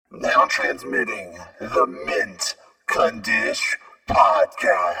Now transmitting the Mint Condish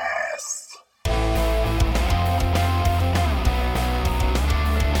Podcast.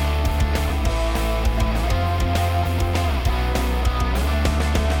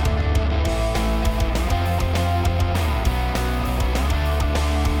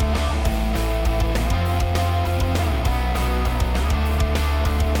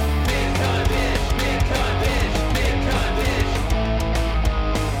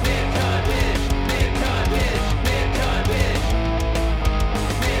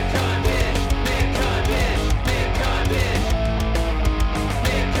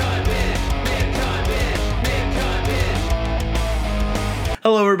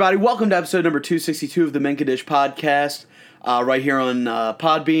 Hello, everybody. Welcome to episode number 262 of the Mint Condish Podcast. Right here on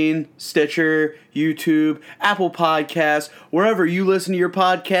Podbean, Stitcher, YouTube, Apple Podcasts, wherever you listen to your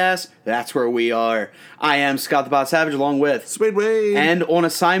podcast, that's where we are. I am Scott the Bot Savage, along with Swade Wade. And on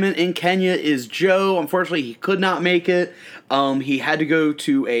assignment in Kenya is Joe. Unfortunately, he could not make it. He had to go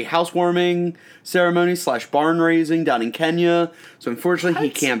to a housewarming ceremony / barn raising down in Kenya. So unfortunately,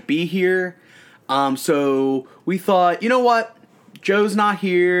 he can't be here. So we thought, you know what? Joe's not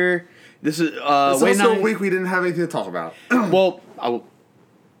here. This is it's also a week we didn't have anything to talk about. Well,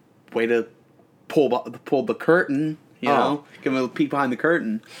 way to pull the curtain, you know, give him a peek behind the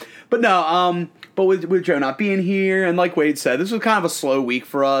curtain. But no, but with Joe not being here, and like Wade said, this was kind of a slow week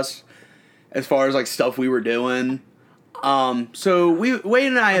for us as far as like stuff we were doing. So Wade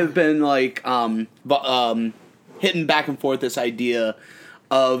and I have been like hitting back and forth this idea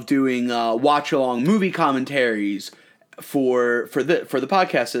of doing watch along movie commentaries for the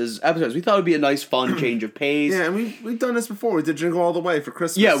podcast as episodes. We thought it would be a nice, fun change of pace. Yeah, and we've done this before. We did Jingle All the Way for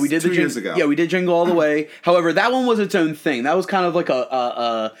Christmas. Yeah, we did 2 years ago. Yeah, we did Jingle All the Way. However, that one was its own thing. That was kind of like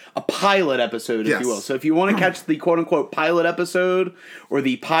a pilot episode, if you will. So if you want to catch the quote unquote pilot episode or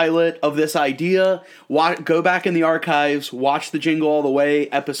the pilot of this idea, go back in the archives, watch the Jingle All the Way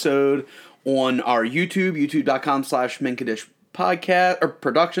episode on our YouTube, youtube.com/Mint Podcast or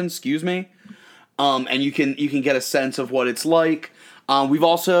production, excuse me. And you can get a sense of what it's like. We've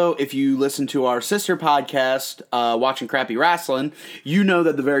also, if you listen to our sister podcast, Watching Crappy Wrestling, you know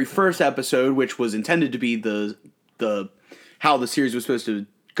that the very first episode, which was intended to be the how the series was supposed to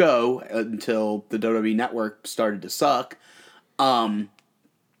go until the WWE Network started to suck, that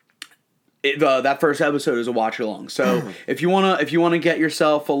first episode is a watch along. So if you wanna get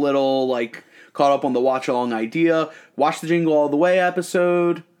yourself a little like caught up on the watch along idea, watch the Jingle All the Way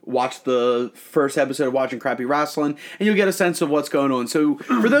episode. Watch the first episode of Watching Crappy Wrestling, and you'll get a sense of what's going on. So,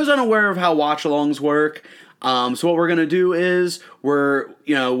 for those unaware of how watch-alongs work, so what we're going to do is,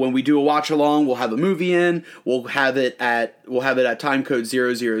 when we do a watch-along, we'll have a movie in, we'll have it at timecode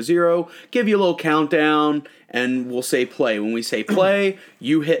 000, give you a little countdown, and we'll say play. When we say play,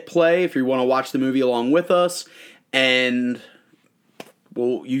 you hit play if you want to watch the movie along with us, and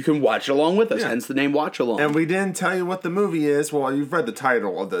well, you can watch along with us, hence the name Watch Along. And we didn't tell you what the movie is. Well, you've read the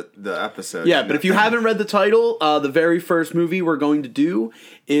title of the episode. Yeah, but if you haven't read the title, the very first movie we're going to do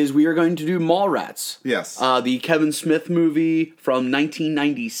is we are going to do Mallrats. Yes. The Kevin Smith movie from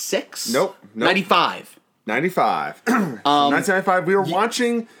 1996? Nope. 95. 1995. We were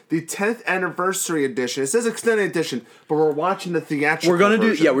watching the 10th anniversary edition. It says extended edition, but we're watching the theatrical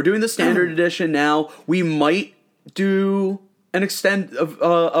version. We're doing the standard edition now. We might do an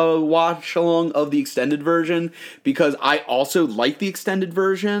a watch along of the extended version because I also like the extended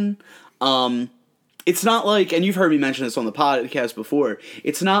version. It's not like, and you've heard me mention this on the podcast before,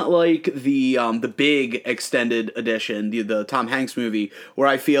 it's not like the big extended edition, the Tom Hanks movie, where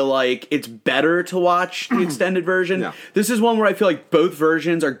I feel like it's better to watch the extended version. Yeah. This is one where I feel like both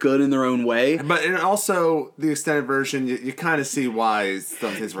versions are good in their own way. But and also, the extended version, you kind of see why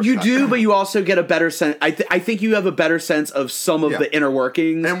some things were You cut. do, but you also get a better sense. I think you have a better sense of some of the inner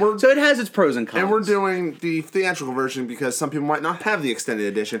workings. And so it has its pros and cons. And we're doing the theatrical version because some people might not have the extended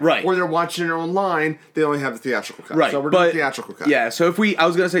edition. Right. Or they're watching it online. They only have the theatrical cut. Right. So we're doing the theatrical cut. Yeah, so if we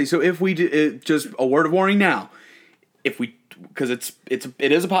do, just a word of warning now, because it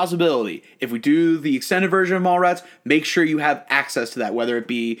is a possibility, if we do the extended version of Mallrats, make sure you have access to that, whether it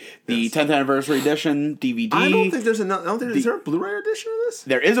be the 10th anniversary edition, DVD. I don't think there's is there a Blu-ray edition of this?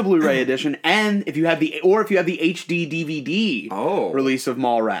 There is a Blu-ray edition, and if you have the HD DVD release of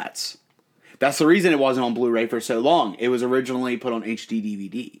Mallrats. That's the reason it wasn't on Blu-ray for so long. It was originally put on HD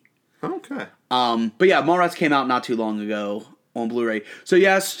DVD. Okay. But yeah, Mallrats came out not too long ago on Blu-ray. So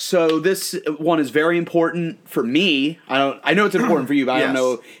yes, so this one is very important for me. I know it's important for you, but I don't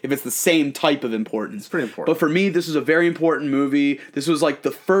know if it's the same type of importance. It's pretty important. But for me, this is a very important movie. This was like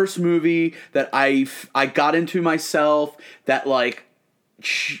the first movie that I got into myself that like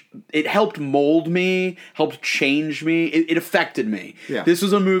it helped mold me, helped change me. It affected me. Yeah. This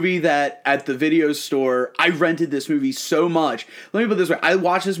was a movie that at the video store, I rented this movie so much. Let me put it this way. I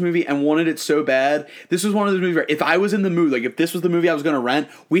watched this movie and wanted it so bad. This was one of those movies where if I was in the mood, like if this was the movie I was going to rent,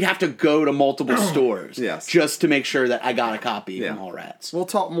 we'd have to go to multiple stores just to make sure that I got a copy of Mallrats. We'll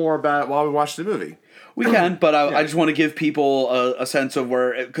talk more about it while we watch the movie. We can, but I just want to give people a sense of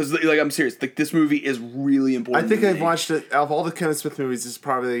where, because like I'm serious, like this movie is really important. I think I've watched it out of all the Kevin Smith movies. This is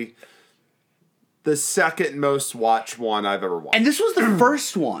probably the second most watched one I've ever watched. And this was the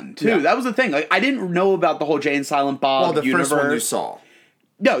first one too. Yeah. That was the thing. Like I didn't know about the whole Jay and Silent Bob universe. First one you saw.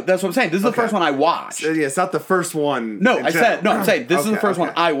 No, that's what I'm saying. This is the first one I watched. Yeah, it's not the first one. No, I'm saying this is the first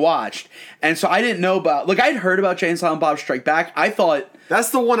one I watched, and so I didn't know about. Like I'd heard about Jay and Silent Bob Strike Back. I thought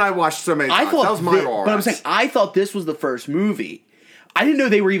that's the one I watched so many times. I thought that was my but I'm saying I thought this was the first movie. I didn't know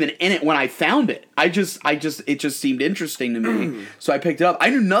they were even in it when I found it. It just seemed interesting to me, so I picked it up.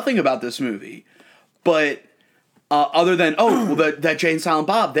 I knew nothing about this movie, but other than that Jay and Silent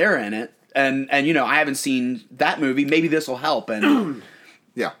Bob, they're in it, and I haven't seen that movie. Maybe this will help. And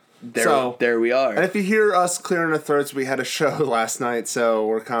yeah. There we are. And if you hear us clearing our throats, we had a show last night, so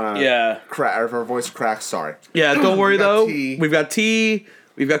we're kind of our voice cracks. Sorry. Yeah, don't worry though. We've got tea,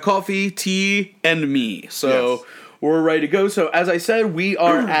 we've got coffee, tea, and me. So we're ready to go. So as I said, we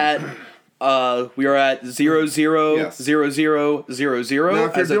are at 000000 as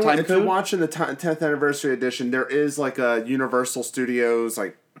a time code. If you're watching the 10th anniversary edition, there is like a Universal Studios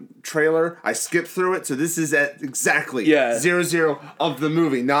trailer. I skipped through it, so this is at exactly 00 of the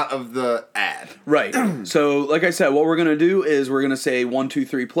movie, not of the ad. Right. So, like I said, what we're gonna do is we're gonna say 1, 2,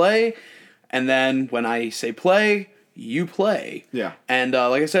 3, play, and then when I say play, you play. Yeah. And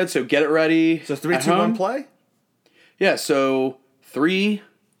like I said, so get it ready. So 3, 2, 1, play. Yeah. So 3,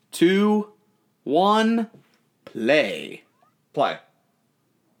 2, 1, play. Play.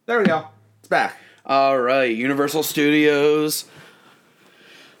 There we go. It's back. All right, Universal Studios.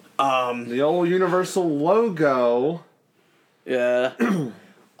 The old Universal logo. Yeah.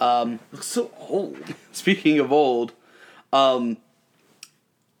 Looks so old. Speaking of old, like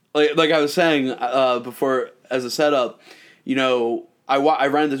I was saying before as a setup, I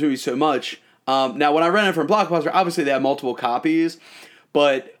rented this movie so much. Now, when I rented it from Blockbuster, obviously they have multiple copies.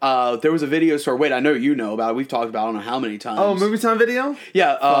 But there was a video store. Wait, I know you know about it. We've talked about it I don't know how many times. Oh, Movie Time Video?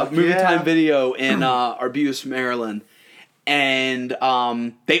 Yeah, Movie Time Video in Arbutus, Maryland. And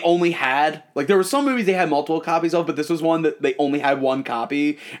they only had, there were some movies they had multiple copies of, but this was one that they only had one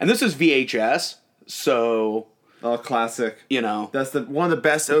copy. And this is VHS, so... Oh, classic. That's one of the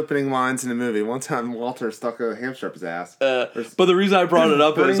best opening lines in the movie. One time Walter stuck a hamster up his ass. But the reason I brought it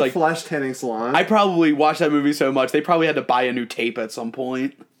up is flesh tanning salon. I probably watched that movie so much, they probably had to buy a new tape at some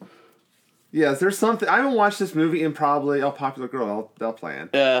point. Yeah, there's something... I haven't watched this movie in probably... Popular Girl, they'll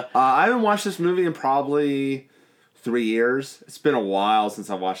plan. Yeah. I haven't watched this movie in probably... 3 years. It's been a while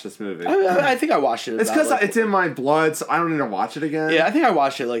since I watched this movie. I think I watched it. It's because it's in my blood, so I don't need to watch it again. Yeah, I think I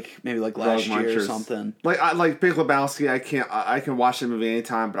watched it maybe last year or something. Like Big Lebowski, I can watch the movie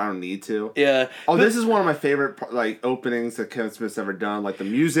anytime, but I don't need to. Yeah. This is one of my favorite openings that Kevin Smith's ever done. Like the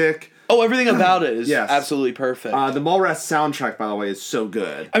music. Oh, everything about it is absolutely perfect. The Mallrats soundtrack, by the way, is so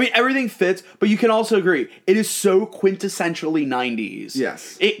good. I mean, everything fits, but you can also agree it is so quintessentially 90s.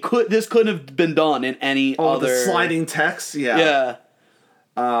 Yes, this couldn't have been done in any other. The sliding text, yeah.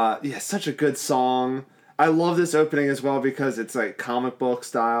 Such a good song. I love this opening as well because it's like comic book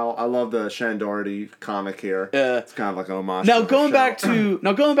style. I love the Shannon Doherty comic here. Yeah, it's kind of like an homage. Now going back to the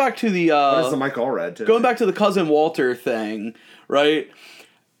what is the Mike Allred too? Going back to the Cousin Walter thing, right?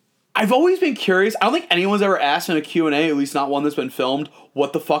 I've always been curious. I don't think anyone's ever asked in a Q&A, at least not one that's been filmed,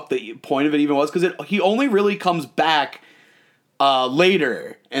 what the fuck the point of it even was. Because he only really comes back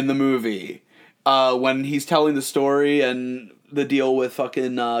later in the movie when he's telling the story and the deal with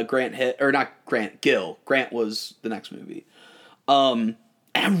fucking Gil. Grant was the next movie. And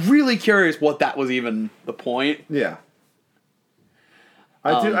I'm really curious what that was even the point. Yeah.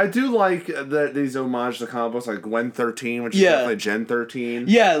 I do like these homage to comic books like Gwen 13, which is definitely Gen 13.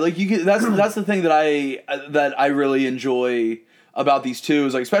 Yeah, that's the thing that I really enjoy about these two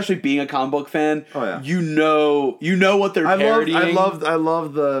is especially being a comic book fan. Oh yeah, you know what they're parodying. I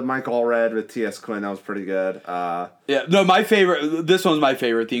love the Mike Allred with T.S. Quinn. That was pretty good. My favorite. This one's my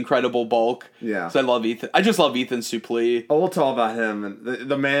favorite. The Incredible Bulk. Yeah, I love Ethan. I just love Ethan Suplee. Oh, we'll talk about him and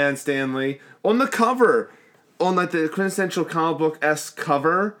the man Stan Lee on the cover. On the quintessential comic book-esque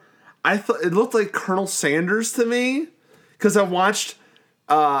cover, I thought it looked like Colonel Sanders to me because I watched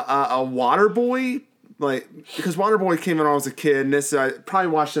a Waterboy because Waterboy came out when I was a kid, and I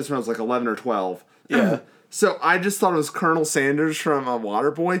probably watched this when I was 11 or 12. Yeah, So I just thought it was Colonel Sanders from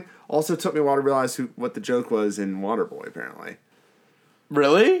Waterboy. Also took me a while to realize what the joke was in Waterboy, apparently.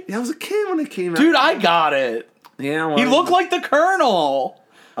 Really? Yeah, I was a kid when it came out. Dude, I got it. Yeah, well, He looked like the Colonel.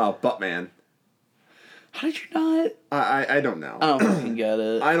 Oh, Buttman. How did you not? I don't know. I don't fucking get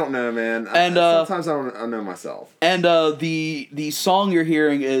it. I don't know, man. And sometimes I don't know myself. And the song you're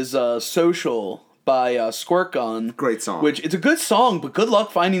hearing is "Social" by Squirt Gun. Great song. Which it's a good song, but good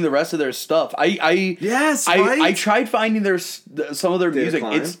luck finding the rest of their stuff. I tried finding some of their music.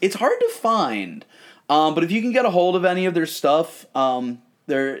 It's hard to find. But if you can get a hold of any of their stuff,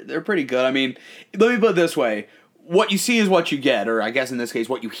 they're pretty good. I mean, let me put it this way. What you see is what you get, or I guess in this case,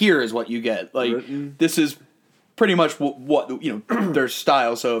 what you hear is what you get. Like, this is pretty much what their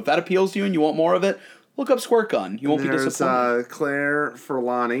style. So if that appeals to you and you want more of it, look up Squirt Gun. You won't be disappointed. There's Claire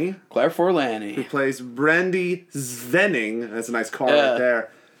Forlani. Claire Forlani. Who plays Brandy Zvenning. That's a nice car right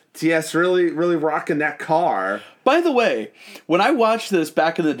there. T.S. really rocking that car. By the way, when I watched this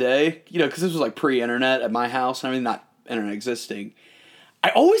back in the day, because this was like pre-internet at my house, I mean, not internet existing,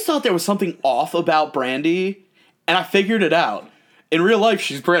 I always thought there was something off about Brandy, and I figured it out. In real life,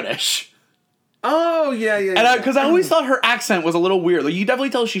 she's British. Oh, yeah. And because I always thought her accent was a little weird. Like, you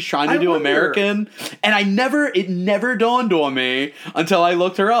definitely tell she's trying to do American. And it never dawned on me until I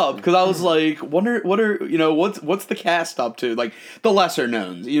looked her up. Because I was like, what's the cast up to? Like, the lesser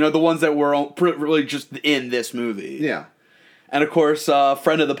knowns. The ones that were really just in this movie. Yeah. And of course,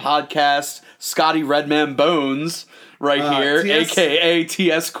 friend of the podcast, Scotty Redman Bones, here, a.k.a.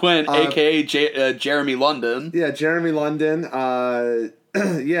 T.S. Quint, a.k.a. Jeremy London. Yeah, Jeremy London.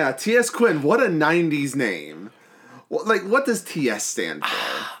 Yeah, T.S. Quinn, what a 90s name. What does T.S. stand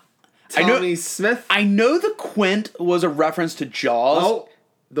for? Tommy Smith? I know the Quint was a reference to Jaws. Oh,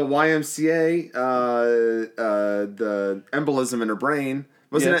 the YMCA, the embolism in her brain.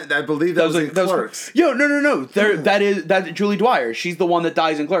 Wasn't it? I believe that was in Clerks. No. That's Julie Dwyer. She's the one that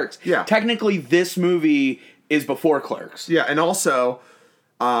dies in Clerks. Yeah. Technically, this movie is before Clerks. Yeah, and also...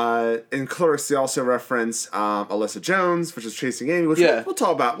 in Clerks, they also reference Alyssa Jones, which is Chasing Amy, which we'll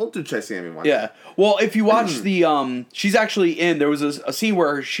talk about. We'll do Chasing Amy one. Yeah. Well, if you watch the... she's actually in... There was a scene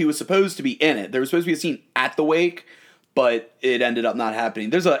where she was supposed to be in it. There was supposed to be a scene at the wake, but it ended up not happening.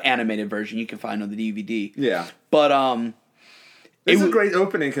 There's an animated version you can find on the DVD. Yeah. But... It's a great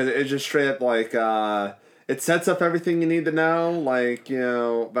opening because it just straight up, it sets up everything you need to know,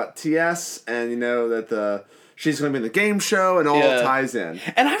 about TS, and that she's going to be in the game show, and all ties in.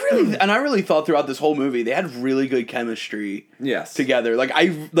 And I really thought throughout this whole movie they had really good chemistry. Yes. Together,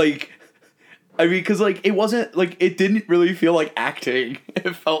 because it wasn't it didn't really feel like acting.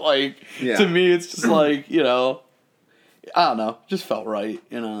 It felt like to me, it's just I don't know, just felt right.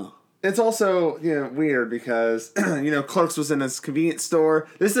 It's also weird because Clerks was in this convenience store.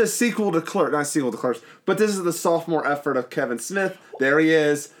 This is a sequel to Clerks, not a sequel to Clerks, but this is the sophomore effort of Kevin Smith. There he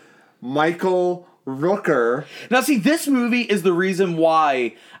is, Michael Rooker. Now, see, this movie is the reason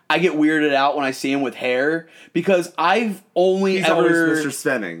why I get weirded out when I see him with hair, because I've only He's always Mr.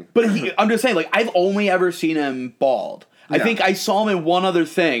 Svenning. But I'm just saying, I've only ever seen him bald. I think I saw him in one other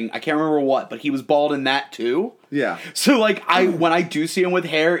thing. I can't remember what, but he was bald in that too. Yeah. So when I do see him with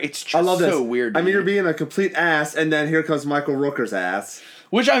hair, it's just so weird. I mean, you're being a complete ass, and then here comes Michael Rooker's ass.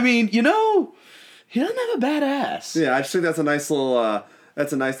 Which, I mean, he doesn't have a bad ass. Yeah, I just think that's a nice little.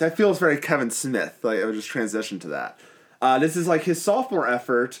 That feels very Kevin Smith. I would just transition to that. This is his sophomore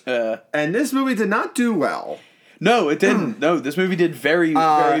effort, and this movie did not do well. No, it didn't. No, this movie did very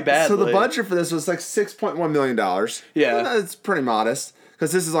badly. So the budget for this was $6.1 million. Yeah. Well, it's pretty modest,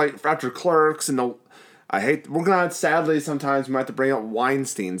 because this is after Clerks, and we're gonna sadly sometimes we might have to bring up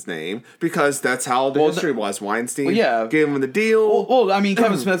Weinstein's name, because that's how the history was. Weinstein gave him the deal. Well, I mean,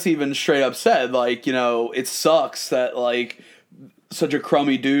 Kevin Smith even straight up said, it sucks that, such a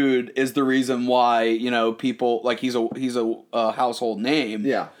crummy dude is the reason why, people, he's a household name.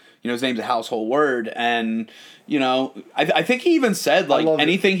 Yeah. His name's a household word, and I think he even said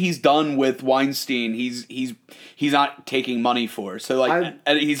anything he's done with Weinstein, he's not taking money for. So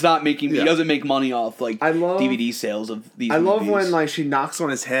and he's not making. He doesn't make money off DVD sales of these. I love movies. when she knocks on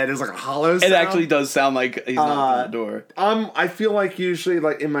his head. It's a hollow sound. It actually does sound like he's knocking on the door. I feel usually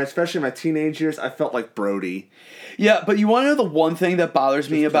especially in my teenage years, I felt like Brody. Yeah, but you want to know the one thing that bothers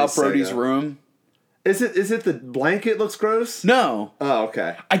me about Brody's room? Is it the blanket looks gross? No. Oh,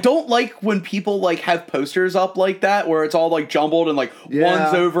 okay. I don't like when people have posters up like that where it's all jumbled and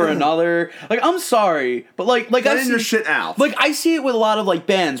one's over another. I'm sorry, but getting your shit out. I see it with a lot of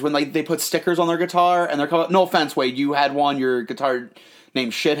bands when they put stickers on their guitar and they're no offense, Wade, you had one, your guitar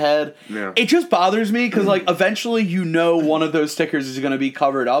named Shithead. Yeah. It just bothers me because like eventually one of those stickers is going to be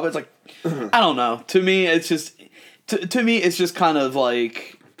covered up. It's like I don't know. To me, it's just kind of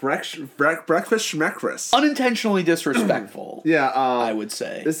like breakfast schmeckfast. Unintentionally disrespectful. Yeah, I would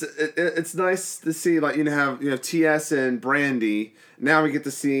say it's nice to see like have TS and Brandy. Now we get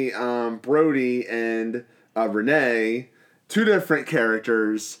to see Brody and Renee, two different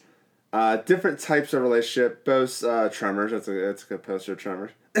characters, different types of relationship. Both Tremors. That's a good poster of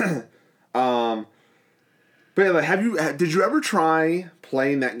Tremors. But yeah, like, did you ever try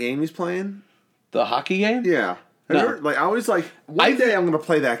playing that game he's playing? The hockey game? Yeah. No. I always like one day I'm going to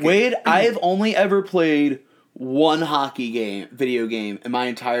play that game. Wade, I've only ever played one hockey video game in my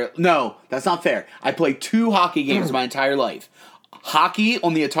entire... No, that's not fair. I played 2 hockey games in my entire life. Hockey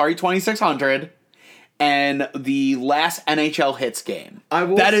on the Atari 2600 and the last NHL Hits game.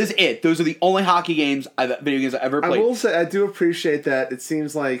 That is it. Those are the only hockey games, video games I've ever played. I will say, I do appreciate that. It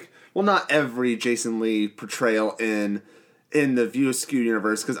seems like, well, not every Jason Lee portrayal in the View Askew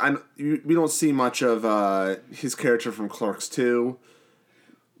universe, because we don't see much of his character from Clerks 2.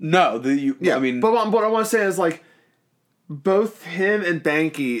 No, I mean, but what I want to say is like both him and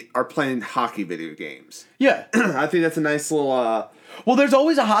Banky are playing hockey video games. Yeah, I think that's a nice little. Well, there's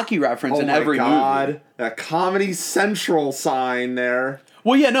always a hockey reference in every movie. That Comedy Central sign there.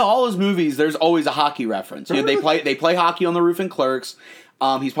 Well, yeah, no, all his movies there's always a hockey reference. You know, they play hockey on the roof in Clerks.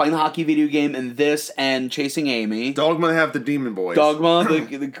 He's playing the hockey video game in this and Chasing Amy. Dogma, they have the Demon Boys. Dogma,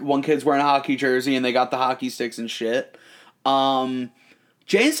 the one kid's wearing a hockey jersey and they got the hockey sticks and shit.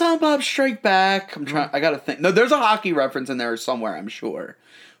 Jay and Silent Bob Strike Back. I gotta think. No, there's a hockey reference in there somewhere, I'm sure.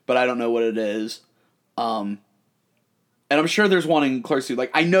 But I don't know what it is. And I'm sure there's one in Clerks 2.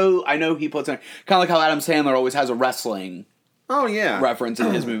 Like, I know he puts in... Kind of like how Adam Sandler always has a wrestling... reference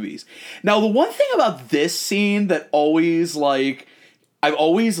in his movies. Now, the one thing about this scene that always, like... I've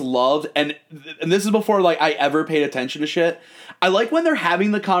always loved, and this is before like I ever paid attention to shit. I like when they're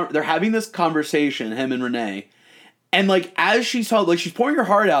having this conversation, him and Renee, and like as she's talking, like she's pouring her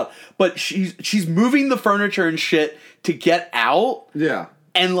heart out, but she's moving the furniture and shit to get out. Yeah,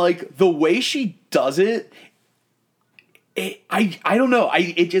 and like the way she does it, I don't know.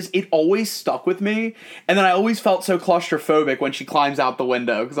 It always stuck with me, and then I always felt so claustrophobic when she climbs out the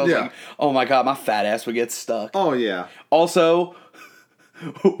window because I was like, oh my god, my fat ass would get stuck. Oh yeah. Also.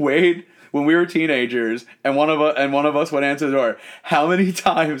 Wade, when we were teenagers and one of us would answer the door, how many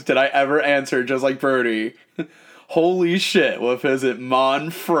times did I ever answer just like Birdie? Holy shit, what is it, Mon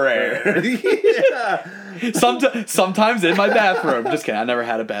Frere? Yeah. Sometimes in my bathroom. Just kidding, I never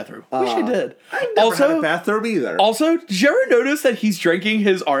had a bathroom. Wish I did. I never had a bathroom either. Also, did you ever notice that he's drinking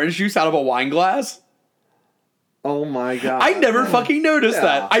his orange juice out of a wine glass? Oh my god! I never fucking noticed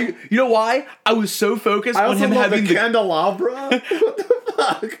that. You know why? I was so focused on him having the candelabra. What the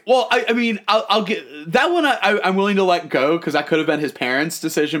fuck? Well, I mean, I'll get that one. I'm willing to let go because that could have been his parents'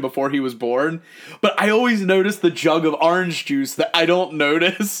 decision before he was born. But I always notice the jug of orange juice that I don't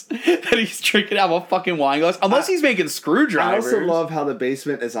notice that he's drinking out of a fucking wine glass, unless he's making screwdrivers. I also love how the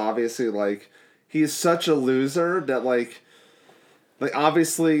basement is obviously like he's such a loser that like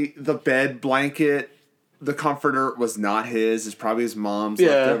obviously the bed blanket. The comforter was not his. It's probably his mom's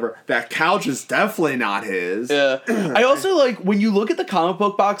leftover. That couch is definitely not his. Yeah. I also like when you look at the comic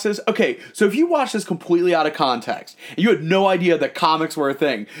book boxes. Okay, so if you watch this completely out of context and you had no idea that comics were a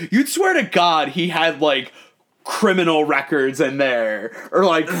thing, you'd swear to God he had like criminal records in there or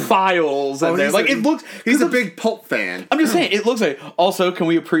like files in there. Like it looks. He's a big Pulp fan. I'm just saying it looks like. Also, can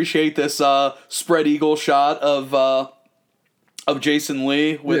we appreciate this spread eagle shot of Jason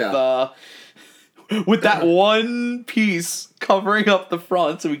Lee with that one piece covering up the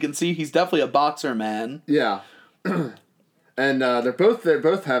front, so we can see he's definitely a boxer man. Yeah, and they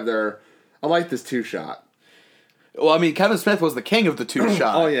both have their. I like this 2-shot. Well, I mean, Kevin Smith was the king of the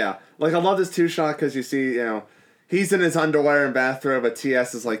 2-shot. Oh yeah, like I love this 2-shot because you see, he's in his underwear and bathrobe, but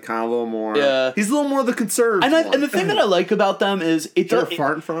TS is like kind of a little more. Yeah, he's a little more the conservative. And the thing that I like about them is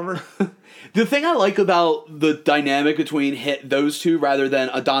fart in front of her. The thing I like about the dynamic between those two, rather than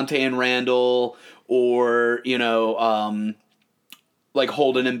Adante and Randall. Or, like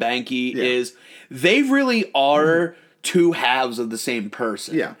Holden and Banky, is they really are two halves of the same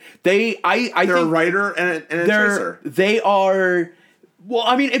person. Yeah. They're a writer and a tracer. They are... Well,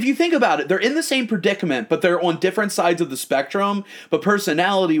 I mean, if you think about it, they're in the same predicament, but they're on different sides of the spectrum. But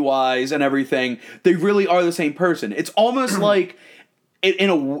personality-wise and everything, they really are the same person. It's almost like, in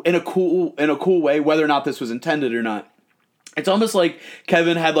a cool way, whether or not this was intended or not, it's almost like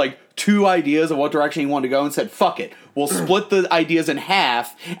Kevin had like two ideas of what direction he wanted to go and said, fuck it. We'll split the ideas in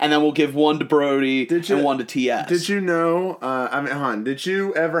half, and then we'll give one to Brody and one to TS. Did you know, Han, did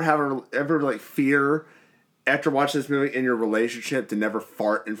you ever fear after watching this movie in your relationship to never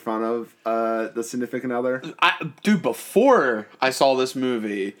fart in front of the significant other? Dude, before I saw this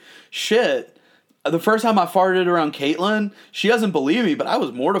movie, shit, the first time I farted around Caitlin, she doesn't believe me, but I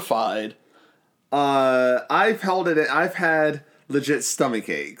was mortified. I've had legit stomach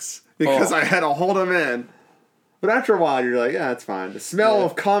aches because I had to hold them in. But after a while, you're like, yeah, it's fine. The smell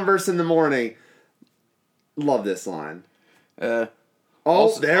of Converse in the morning. Love this line.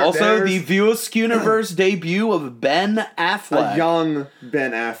 Also, the View Askewniverse debut of Ben Affleck. A young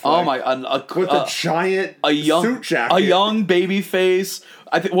Ben Affleck. Oh my! With a giant suit jacket. A young baby face.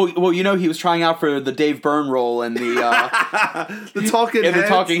 I think. Well, he was trying out for the Dave Byrne role in the the Talking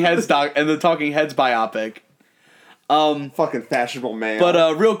Heads Talking Heads biopic. Fucking fashionable man.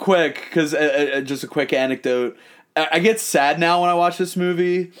 But real quick, because just a quick anecdote. I get sad now when I watch this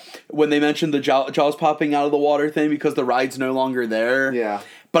movie when they mention the Jaws popping out of the water thing because the ride's no longer there. Yeah.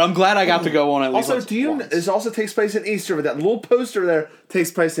 But I'm glad I got to go on at least. Also, this also takes place in Easter, but that little poster there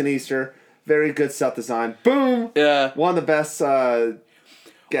takes place in Easter. Very good set design. Boom! Yeah. One of the best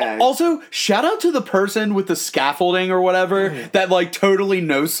gags. Also, shout out to the person with the scaffolding or whatever that totally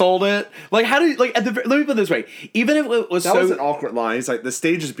no-sold it. Like, how did let me put it this way. Even if it was that was an awkward line. He's like, the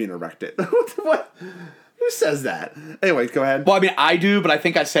stage is being erected. What? Who says that? Anyway, go ahead. Well, I mean, I do, but I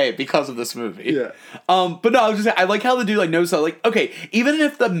think I say it because of this movie. Yeah. But no, I was just saying, I like how the dude knows so okay, even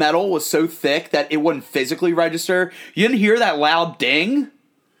if the metal was so thick that it wouldn't physically register, you didn't hear that loud ding.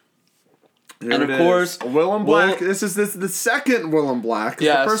 Here and of course, Willem Black. This is the second Willem Black.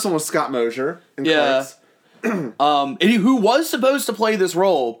 Yes. The first one was Scott Mosier. Yeah. And who was supposed to play this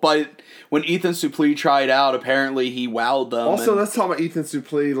role, but when Ethan Suplee tried out, apparently he wowed them. Also, let's talk about Ethan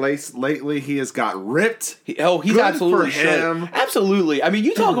Suplee. Lately, he has got ripped. He's good absolutely for him. Absolutely. I mean,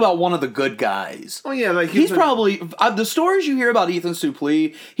 you talk about one of the good guys. Oh yeah, he's probably the stories you hear about Ethan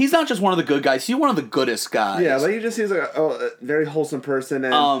Suplee. He's not just one of the good guys. He's one of the goodest guys. Yeah, he just seems like a very wholesome person.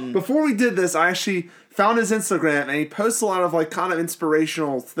 And before we did this, I actually found his Instagram, and he posts a lot of kind of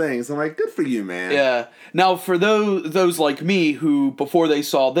inspirational things. I'm like, good for you, man. Yeah. Now, for those like me who before they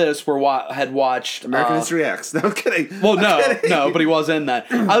saw this had watched American History X. No, I'm kidding. Well, no, but he was in that.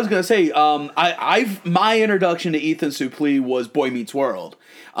 I was gonna say, my introduction to Ethan Suplee was Boy Meets World.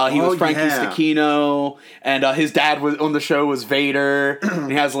 He was Frankie Stechino, and his dad was on the show was Vader. And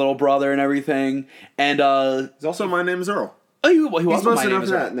he has a little brother and everything. And he's also My Name Is Earl. Oh, he was My Name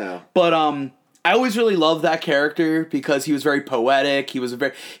Is Earl. No, but I always really loved that character because he was very poetic. He was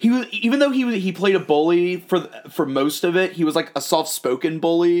even though he played a bully for most of it, he was like a soft-spoken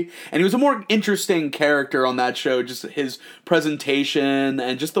bully, and he was a more interesting character on that show. Just his presentation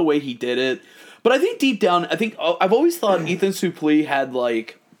and just the way he did it. But I think deep down, I've always thought Ethan Suplee had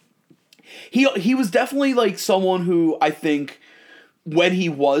he was definitely someone who I think when he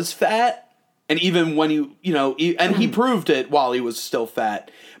was fat. And even when and he proved it while he was still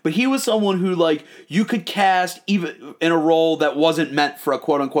fat. But he was someone who, you could cast even in a role that wasn't meant for a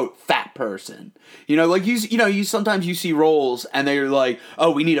quote-unquote fat person. You sometimes you see roles and they're like,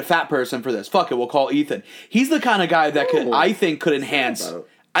 oh, we need a fat person for this. Fuck it, we'll call Ethan. He's the kind of guy that could enhance...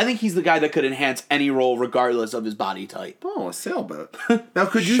 I think he's the guy that could enhance any role regardless of his body type. Oh, a sailboat. Now,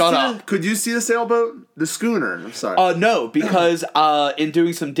 could you see the sailboat? The schooner, I'm sorry. No, because in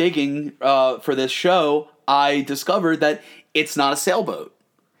doing some digging for this show, I discovered that it's not a sailboat.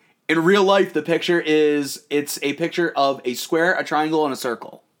 In real life, it's a picture of a square, a triangle, and a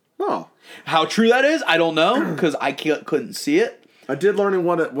circle. Oh. How true that is, I don't know, because I couldn't see it. I did learn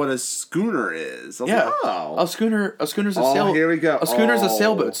what a schooner is. Yeah. A schooner's a sailboat. Here we go. A schooner's a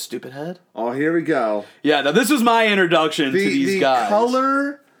sailboat, stupid head. Oh, here we go. Yeah, now this was my introduction to these guys.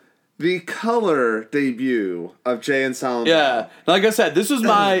 The color debut of Jay and Silent Bob. Yeah. Like I said, this was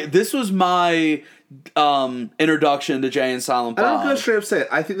my introduction to Jay and Silent Bob. And I'm going to straight up say it.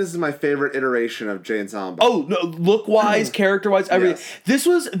 I think this is my favorite iteration of Jay and Silent Bob. Oh, no, look-wise, character-wise, everything. Yes.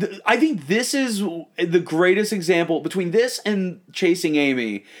 I think this is the greatest example between this and Chasing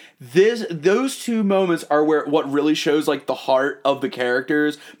Amy. Those two moments are what really shows the heart of the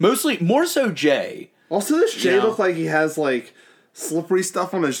characters. More so Jay. Also, does Jay look like he has slippery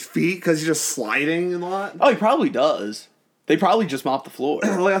stuff on his feet because he's just sliding a lot? Oh, he probably does. They probably just mop the floor.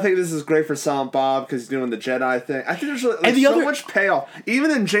 I think this is great for Silent Bob because he's doing the Jedi thing. I think there's so much payoff.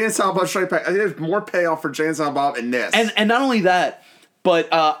 Even in Jay and Silent Bob Strike Back, I think there's more payoff for Jay and Silent Bob in this. And not only that,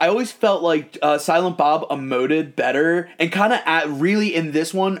 But I always felt like Silent Bob emoted better, and kind of really in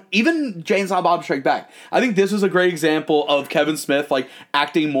this one, even Jay and Silent Bob Strike Back. I think this was a great example of Kevin Smith like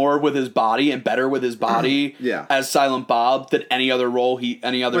acting more with his body and better with his body as Silent Bob than any other role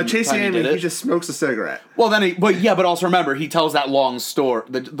But Chasing Amy, he just smokes a cigarette. Well, then but also remember he tells that long story,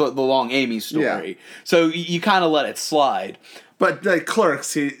 the long Amy story. So you kind of let it slide. But like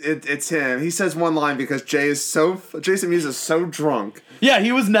Clerks, it's him. He says one line because Jason Mewes is so drunk. Yeah,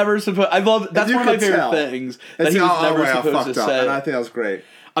 he was never supposed. That's one of my favorite things that he was never supposed to say. And I think that was great.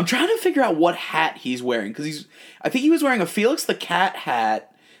 I'm trying to figure out what hat he's wearing because I think he was wearing a Felix the Cat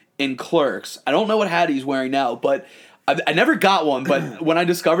hat in Clerks. I don't know what hat he's wearing now, but I never got one. But when I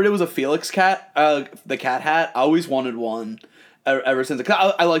discovered it was a Felix the Cat hat, I always wanted one. Ever since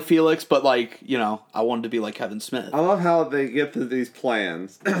I like Felix, but like I wanted to be like Kevin Smith. I love how they get to these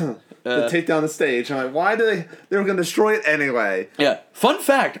plans to take down the stage. I'm like, why they were going to destroy it anyway? Yeah. Fun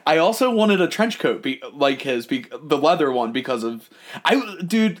fact: I also wanted a trench coat like his, the leather one, because of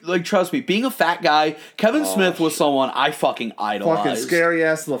trust me, being a fat guy, Kevin Smith was someone I fucking idolized. Fucking scary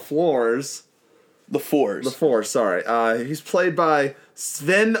ass LaFours. LaFours, sorry. He's played by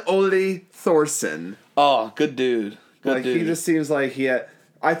Sven-Ole Thorsen. Oh, good dude. Good dude. He just seems like he had.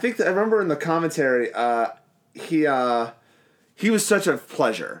 I remember in the commentary, he was such a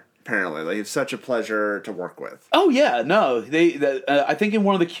pleasure. Apparently, like he was such a pleasure to work with. Oh yeah, no, I think in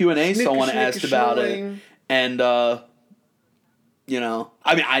one of the Q&A someone asked about it, and I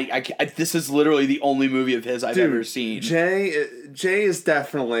mean, this is literally the only movie of his I've ever seen. Jay is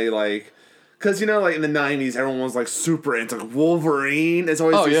definitely like. Because, like, in the 90s, everyone was, like, super into Wolverine. There's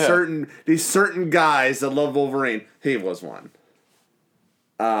always these certain guys that love Wolverine. He was one.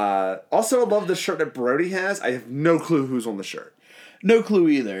 Also, I love the shirt that Brody has. I have no clue who's on the shirt. No clue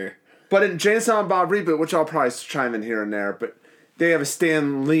either. But in Jay and Silent Bob Reboot, which I'll probably chime in here and there, but they have a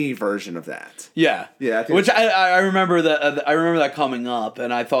Stan Lee version of that. Yeah. Yeah. I remember that. I remember that coming up,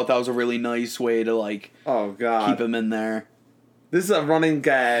 and I thought that was a really nice way to, like, oh God, keep him in there. This is a running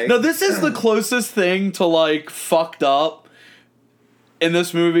gag. No, this is the closest thing to, like, fucked up in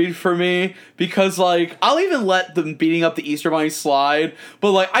this movie for me. Because, like, I'll even let them beating up the Easter Bunny slide.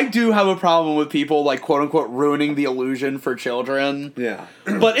 But, like, I do have a problem with people, like, quote-unquote, ruining the illusion for children. Yeah.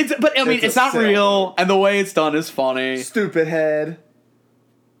 But, I mean, it's not real. And the way it's done is funny. Stupid head.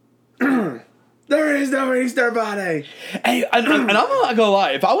 There is no Easter Bunny. And I'm not gonna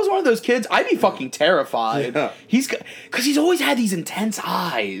lie, if I was one of those kids, I'd be fucking terrified. Yeah. Because he's always had these intense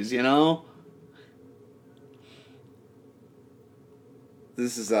eyes,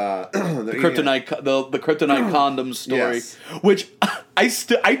 This is the kryptonite condom story, yes. Which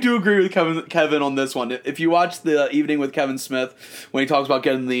I do agree with Kevin on this one. If you watch the Evening with Kevin Smith when he talks about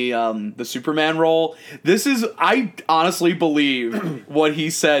getting the Superman role, I honestly believe what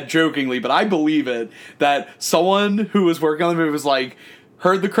he said jokingly, but I believe it, that someone who was working on the movie was like,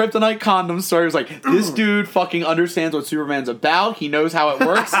 heard the kryptonite condom story, was like, this dude fucking understands what Superman's about, he knows how it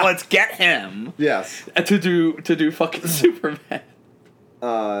works, let's get him. Yes. To do fucking Superman.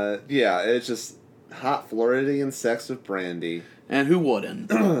 Yeah, it's just hot Floridian sex with Brandy. And who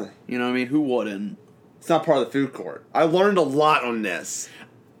wouldn't? You know what I mean? Who wouldn't? It's not part of the food court. I learned a lot on this.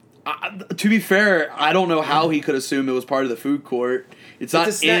 To be fair, I don't know how he could assume it was part of the food court. It's not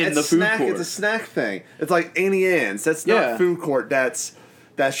in the food court. It's a snack thing. It's like Annie Ann's. That's not food court. That's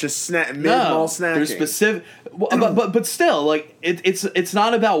just mid-mall snacking. There's specific, but still, like it's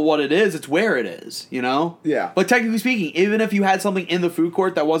not about what it is; it's where it is. Yeah. Like technically speaking, even if you had something in the food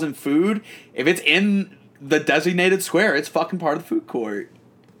court that wasn't food, if it's in the designated square, it's fucking part of the food court.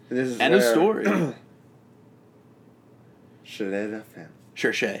 End of story.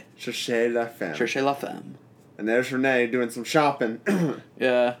 Cherchez la femme. And there's Renee doing some shopping.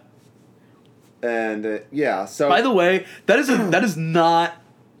 Yeah. And so by the way, that is not.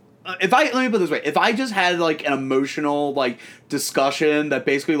 Let me put it this way: if I just had like an emotional like discussion that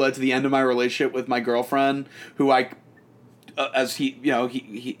basically led to the end of my relationship with my girlfriend, who as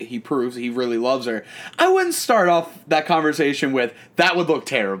he proves he really loves her, I wouldn't start off that conversation with "that would look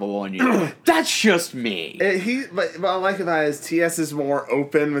terrible on you." That's just me. But I like it as TS is more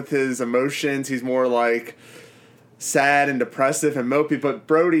open with his emotions. He's more like sad and depressive and mopey. But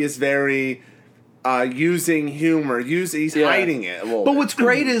Brody is very. Using humor, he's hiding it a little bit. What's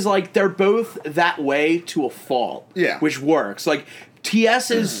great is like they're both that way to a fault. Yeah, which works. Like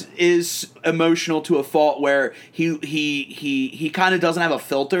TS is emotional to a fault where he kind of doesn't have a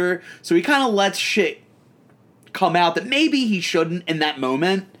filter, so he kind of lets shit come out that maybe he shouldn't in that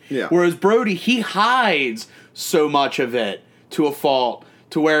moment. Yeah. Whereas Brody, he hides so much of it to a fault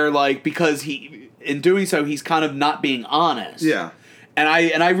to where like because in doing so he's kind of not being honest. Yeah. And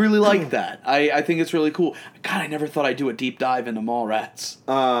I really like that. I think it's really cool. God, I never thought I'd do a deep dive into Mallrats.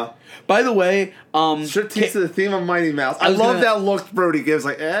 By the way, striptease to the theme of Mighty Mouse. I love that look Brody gives.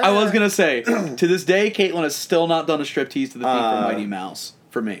 Like, I was gonna say, to this day, Caitlin has still not done a striptease to the theme from Mighty Mouse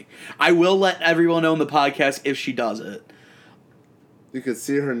for me. I will let everyone know in the podcast if she does it. You could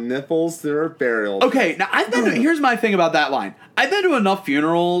see her nipples through her burial. Okay, now here's my thing about that line. I've been to enough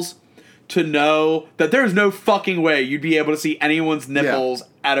funerals to know that there's no fucking way you'd be able to see anyone's nipples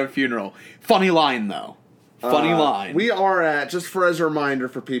at a funeral. Funny line, though. Funny line. We are at, just for as a reminder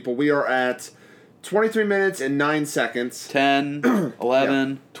for people, we are at 23 minutes and 9 seconds. 10,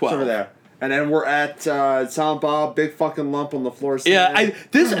 11, 12. Over there. And then we're at Silent Bob, big fucking lump on the floor. Yeah,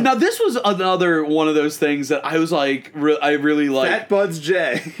 this was another one of those things that I was like, I really like. Fat Buds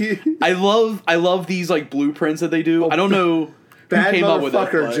J. I love these like blueprints that they do. I don't know who came up with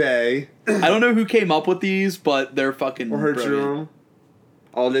it. Jay. I don't know who came up with these, but they're fucking or brilliant.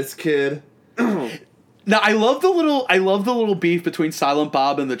 Oh, this kid. Now I love the little beef between Silent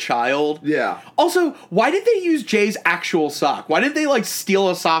Bob and the child. Yeah. Also, why did they use Jay's actual sock? Why didn't they like steal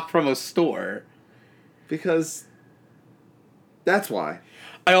a sock from a store? Because that's why.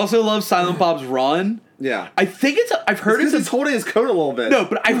 I also love Silent Bob's run. Yeah. I think I've heard because he's holding his coat a little bit. No,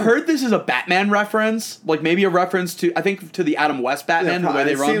 but I've heard this is a Batman reference, like maybe a reference to the Adam West Batman, the way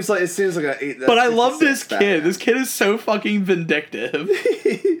they run. It seems like a. But I love this kid. Batman. This kid is so fucking vindictive.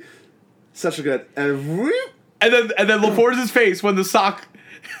 Such a good and then LaForge's face when the sock.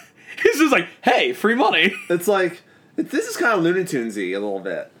 He's just like, "Hey, free money." It's like this is kind of Looney Tunes-y a little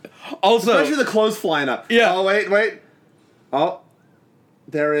bit. Also, especially the clothes flying up. Yeah. Oh wait. Oh.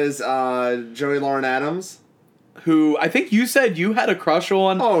 There is Joey Lauren Adams. Who I think you said you had a crush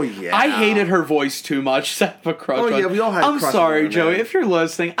on. Oh, yeah. I hated her voice too much to have a crush on. Oh, yeah, we all had I'm crushes sorry, on her, Joey. man. If you're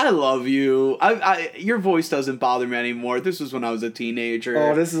listening, I love you. Your voice doesn't bother me anymore. This was when I was a teenager.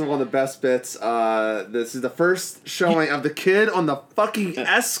 Oh, this is one of the best bits. This is the first showing of the kid on the fucking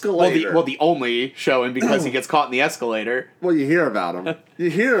escalator. Well, the only showing because he gets caught in the escalator. Well, you hear about him.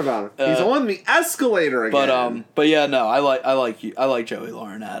 He's on the escalator again. But yeah, no, I like Joey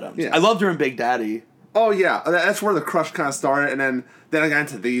Lauren Adams. Yes. I loved her in Big Daddy. Oh yeah, that's where the crush kind of started, and then I got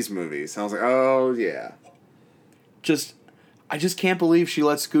into these movies. And I was like, oh yeah. I just can't believe she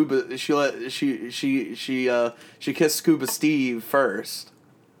let Scuba. She kissed Scuba Steve first.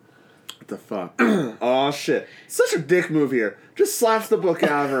 What the fuck? Oh shit! Such a dick move here. Just slaps the book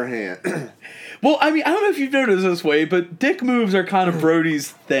out of her hand. Well, I mean, I don't know if you've noticed this way, but dick moves are kind of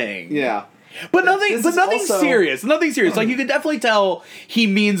Brody's thing. Yeah. But nothing serious. Nothing serious. Like, you can definitely tell he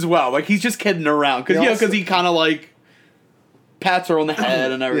means well. Like, he's just kidding around. Because he kind of, like, pats her on the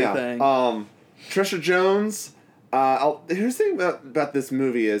head and everything. Yeah. Trisha Jones. Here's the thing about this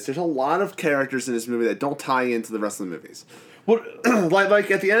movie is there's a lot of characters in this movie that don't tie into the rest of the movies. What?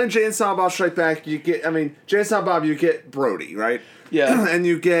 like at the end of Jay and Silent Bob Strike Back, you get, Jay and Silent Bob, you get Brody, right? Yeah. And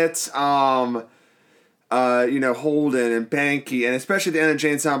you get, Holden and Banky, and especially at the end of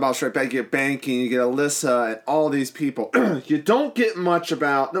Jay and Silent Bob Strike Back, you get Banky, and you get Alyssa, and all these people. You don't get much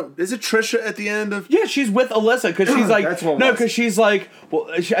about. No, is it Trisha at the end of? Yeah, she's with Alyssa because she's like, That's what no, because she's like, well,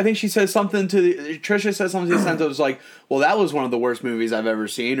 I think she says something to Trisha says something to the extent of like, well, that was one of the worst movies I've ever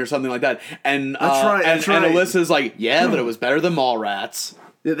seen, or something like that, and that's right. And Alyssa's like, yeah, but it was better than Mallrats.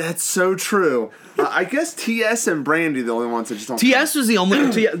 Yeah, that's so true. I guess T.S. and Brandy the only ones that just don't. T.S. was the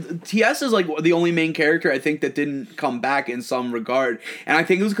only. T.S. is like the only main character I think that didn't come back in some regard, and I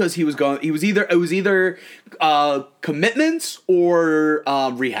think it was because he was going. It was either commitments or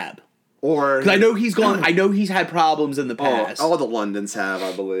rehab. Or because I know he's gone. I know he's had problems in the past. All the Londons have,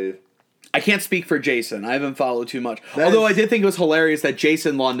 I believe. I can't speak for Jason. I haven't followed too much. Although I did think it was hilarious that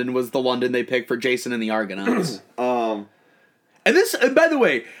Jason London was the London they picked for Jason and the Argonauts. And this, by the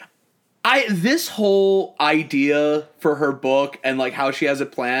way, this whole idea for her book and like how she has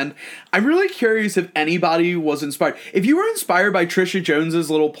it planned, I'm really curious if anybody was inspired. If you were inspired by Trisha Jones's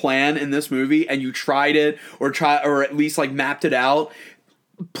little plan in this movie and you tried it or at least like mapped it out,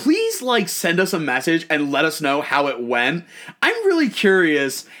 please like send us a message and let us know how it went. I'm really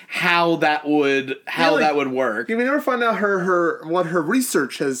curious how that would work. Did we never find out what her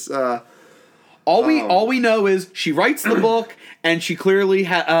research has? All we know is she writes the book. And she clearly,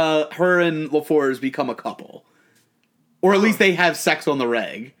 her and LaForge become a couple. Or at least they have sex on the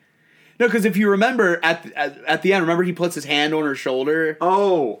reg. No, because if you remember, at the end, remember he puts his hand on her shoulder?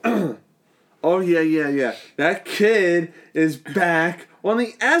 Oh. Oh, yeah. That kid is back on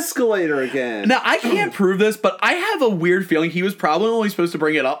the escalator again. Now, I can't prove this, but I have a weird feeling he was probably only supposed to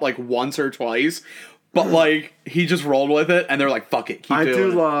bring it up, like, once or twice. But, like, he just rolled with it, and they're like, fuck it, keep doing it. I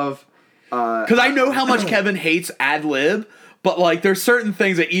do love... Because I know how much Kevin hates ad-lib. But like, there's certain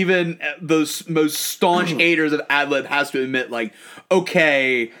things that even those most staunch haters of ad-lib has to admit, like,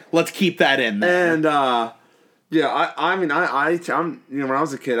 okay, let's keep that in there. And yeah, I'm when I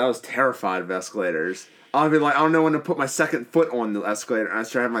was a kid, I was terrified of escalators. I'd be like, I don't know when to put my second foot on the escalator, and I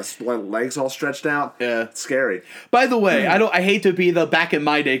start having my legs all stretched out. Yeah, it's scary. By the way, I hate to be the back in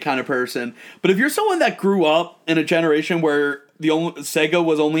my day kind of person, but if you're someone that grew up in a generation where Sega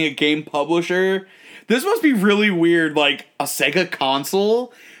was only a game publisher, this must be really weird. Like a Sega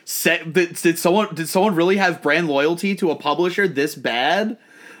console, did someone really have brand loyalty to a publisher this bad?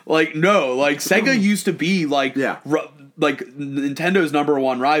 Like, no, like Sega used to be like like Nintendo's number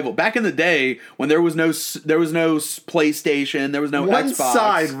one rival back in the day when there was no PlayStation, there was no One Xbox.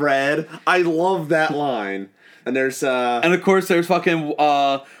 side red. I love that line. And there's and of course there's fucking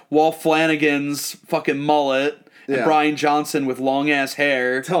Walt Flanagan's fucking mullet and Brian Johnson with long ass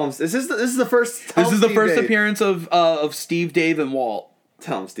hair. Tell him this is the first. This is the first appearance of Steve, Dave, and Walt.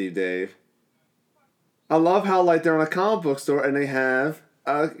 Tell him Steve, Dave. I love how like they're in a comic book store and they have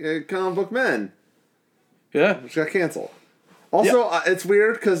comic book men. Yeah, which got canceled. Also, it's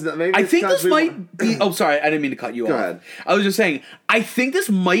weird because maybe I think this might be. Oh, sorry, I didn't mean to cut you off. Go ahead. I was just saying. I think this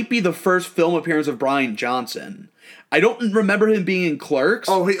might be the first film appearance of Brian Johnson. I don't remember him being in Clerks.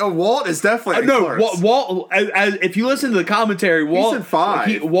 Oh, Walt is definitely in Clerks. Walt. If you listen to the commentary, Walt. He's in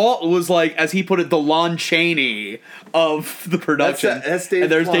 5. Walt was like, as he put it, the Lon Chaney of the production. That's Dave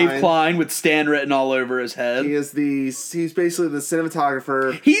and there's Klein. Dave Klein with Stan written all over his head. He's basically the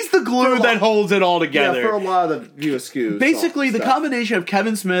cinematographer. He's the glue that holds it all together. Yeah, for a lot of the View Askew. Basically, the combination of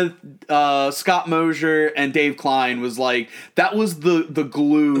Kevin Smith, Scott Mosier, and Dave Klein was like that was the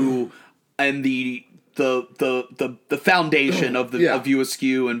glue and the foundation of the of View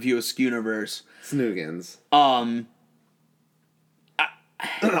Askew and View Askew universe. Snoogans.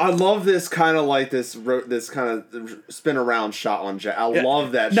 I love this kind of like this kind of spin around shot on Jack. I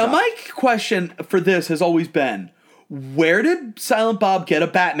love that. Now shot. my question for this has always been, where did Silent Bob get a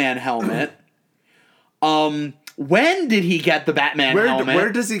Batman helmet? When did he get the Batman helmet?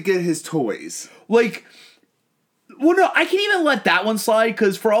 Where does he get his toys? Like, well, no, I can even let that one slide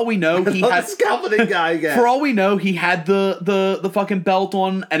because for all we know, he had scalping guy again. For all we know, he had the fucking belt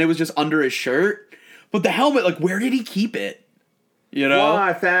on, and it was just under his shirt. But the helmet, like, where did he keep it? You know,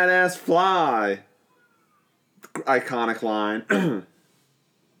 fly, fat ass, fly. Iconic line.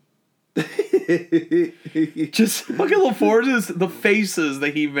 Just fucking LaForge's the faces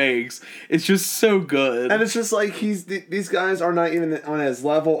that he makes. It's just so good, and it's just like these guys are not even on his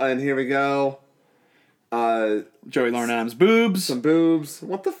level. And here we go. Joey Lauren Adams boobs. Some boobs.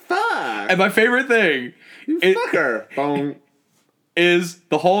 What the fuck? And my favorite thing, fucker, Boom. is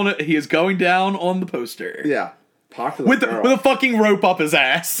the whole. He is going down on the poster. Yeah, popular with a fucking rope up his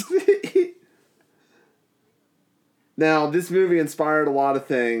ass. Now, this movie inspired a lot of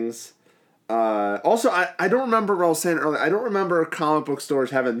things. Also, I don't remember what I was saying earlier. I don't remember comic book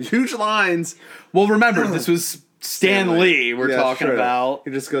stores having huge lines. Well, remember this was Stan Lee we're talking about.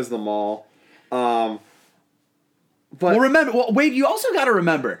 He just goes to the mall. But remember, Wade, you also got to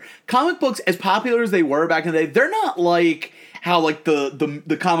remember, comic books, as popular as they were back in the day, they're not like how like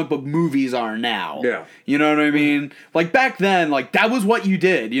the comic book movies are now. Yeah. You know what I mean? Like back then, like that was what you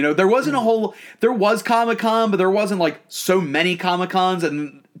did. You know, there wasn't there was Comic-Con, but there wasn't like so many Comic-Cons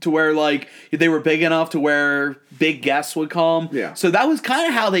and to where like they were big enough to where big guests would come. Yeah. So that was kind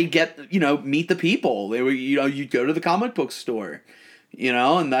of how they meet the people. They were, you'd go to the comic book store,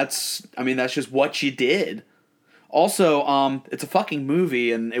 and that's just what you did. Also, it's a fucking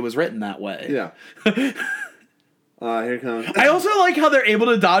movie, and it was written that way. Yeah. Here comes. I also like how they're able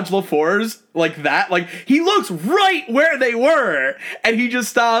to dodge LaForge like that. Like, he looks right where they were, and he just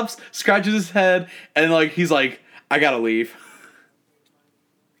stops, scratches his head, and like he's like, I gotta leave.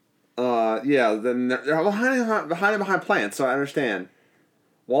 Yeah, then they're behind plants, so I understand.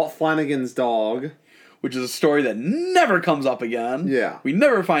 Walt Flanagan's dog. Which is a story that never comes up again. Yeah. We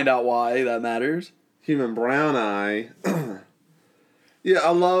never find out why that matters. Human brown eye. Yeah,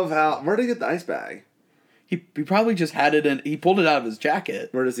 I love how... Where did he get the ice bag? He probably just had it he pulled it out of his jacket.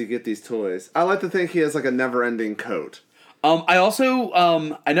 Where does he get these toys? I like to think he has like a never-ending coat. I also,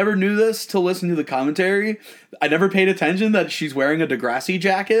 I never knew this till listening to the commentary. I never paid attention that she's wearing a Degrassi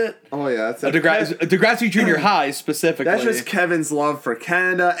jacket. Oh, yeah. That's a Degrassi Junior High, specifically. That's just Kevin's love for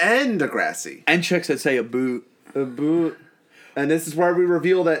Canada and Degrassi. And chicks that say a boot. A boot. And this is where we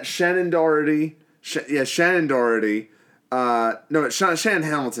reveal that Shannon Doherty... Shannon Doherty... Shannon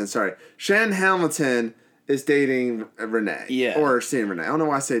Hamilton, sorry. Shannon Hamilton is dating Renee. Yeah. Or seeing Renee. I don't know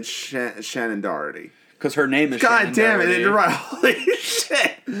why I said Shannon Doherty. Because her name is God Shannon damn Doherty. it, you're right. Holy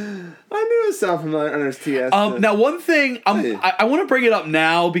shit. I knew it sounded familiar under TS. Now, one thing, I want to bring it up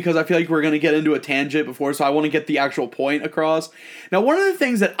now because I feel like we're going to get into a tangent before, so I want to get the actual point across. Now, one of the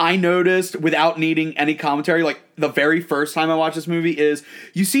things that I noticed without needing any commentary, like the very first time I watched this movie, is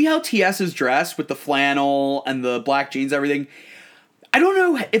you see how TS is dressed with the flannel and the black jeans, everything. I don't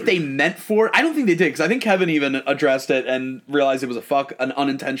know if they meant for it. I don't think they did, because I think Kevin even addressed it and realized it was an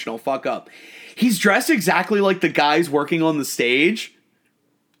unintentional fuck up. He's dressed exactly like the guys working on the stage.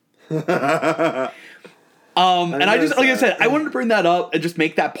 And I just, like I said, I wanted to bring that up and just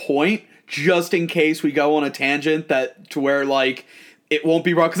make that point, just in case we go on a tangent to where, like, it won't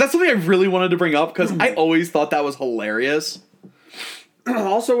be wrong. Because that's something I really wanted to bring up, because I always thought that was hilarious.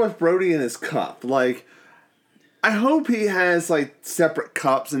 Also with Brody and his cup, like, I hope he has, like, separate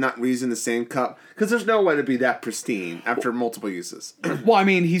cups and not reusing the same cup, because there's no way to be that pristine after multiple uses. Well, I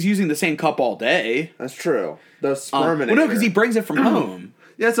mean, he's using the same cup all day. That's true. The Sperminator. Well, no, because he brings it from home.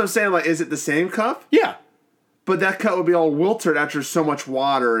 Yeah, that's what I'm saying. Like, is it the same cup? Yeah. But that cup would be all wilted after so much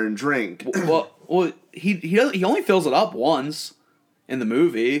water and drink. Well, he only fills it up once in the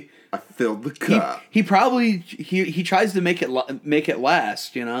movie. I filled the cup. He probably he tries to make it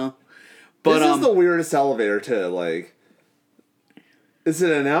last, you know. But this is the weirdest elevator too. Like, is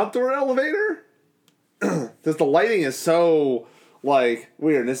it an outdoor elevator? Because the lighting is so like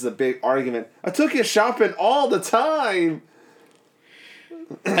weird. And this is a big argument. I took you shopping all the time.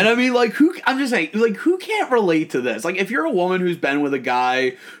 And I mean, like, I'm just saying, like, who can't relate to this? Like, if you're a woman who's been with a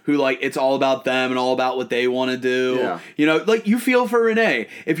guy who, like, it's all about them and all about what they want to do, you know, like, you feel for Renee.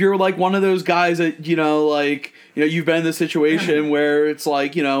 If you're, like, one of those guys that, you know, like, you know, you've been in this situation where it's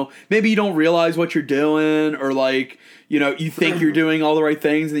like, you know, maybe you don't realize what you're doing, or, like, you know, you think you're doing all the right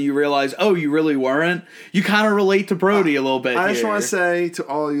things and then you realize, oh, you really weren't. You kind of relate to Brody a little bit. I just want to say to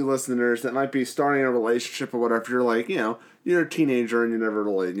all you listeners that might be starting a relationship or whatever, if you're like, you know, you're a teenager and you never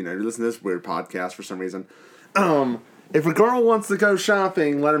really, you know, you listen to this weird podcast for some reason. If a girl wants to go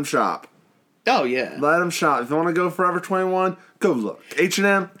shopping, let him shop. Oh, yeah. Let them shop. If they want to go Forever 21, go look.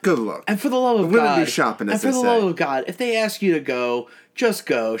 H&M, go look. And for the love of God. Women be shopping, as they say. And for the love of God, if they ask you to go, just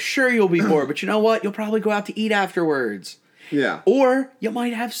go. Sure, you'll be bored, but you know what? You'll probably go out to eat afterwards. Yeah. Or you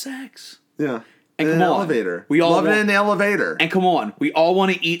might have sex. Yeah. And in come an on. elevator. We all love it in the elevator. And come on. We all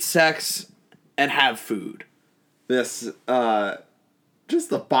want to eat sex and have food. This, just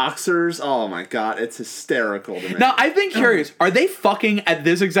the boxers. Oh my God. It's hysterical to me. Now, I've been curious. Are they fucking at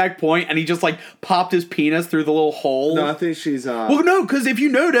this exact point and he just, like, popped his penis through the little hole? No, I think she's, Well, no, because if you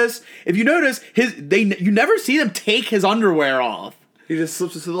notice, you never see them take his underwear off. He just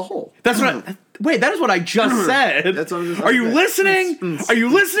slips it through the hole. That's what wait, that is what I just said. That's what I'm just Are you listening? Are you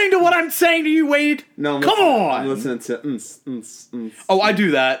listening to what I'm saying to you, Wade? No, come on. I'm listening to Oh, I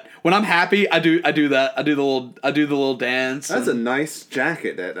do that. When I'm happy, I do that. I do the little dance. That's a nice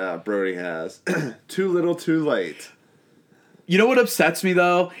jacket that Brody has. Too little, too late. You know what upsets me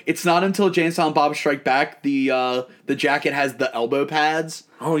though? It's not until Jay and Silent Bob Strike Back the jacket has the elbow pads.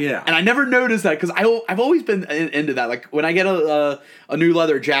 Oh yeah, and I never noticed that because I've always been into that. Like when I get a new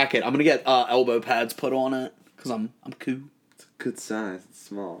leather jacket, I'm gonna get elbow pads put on it because I'm cool. It's a good size. It's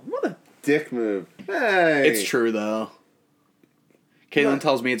small. What a dick move. Hey, it's true though. Caitlin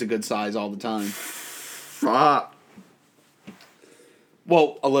tells me it's a good size all the time. Fuck.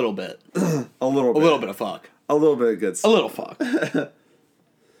 Well, a little bit. A little bit of fuck. A little bit of good stuff. A little fuck.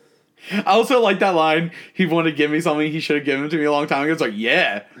 I also like that line. He wanted to give me something he should have given to me a long time ago. It's like,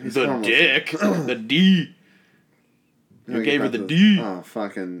 yeah, the dick. The D. You gave her the D. Oh,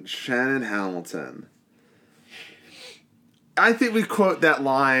 fucking Shannon Hamilton. I think we quote that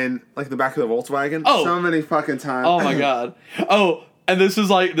line like the back of the Volkswagen so many fucking times. Oh my God. Oh, and this is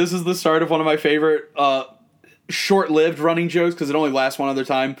the start of one of my favorite short-lived running jokes because it only lasts one other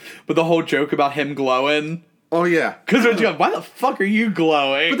time. But the whole joke about him glowing. Oh, yeah. Because why the fuck are you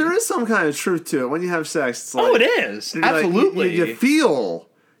glowing? But there is some kind of truth to it. When you have sex, it's like... it is. Absolutely. Like,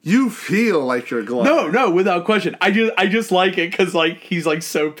 you feel like you're glowing. No, without question. I just like it because, like, he's, like,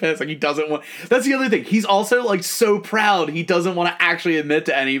 so pissed. Like, he doesn't want... That's the other thing. He's also, like, so proud he doesn't want to actually admit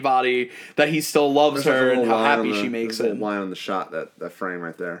to anybody that he still loves her and how happy she makes him. There's a line on the shot, that frame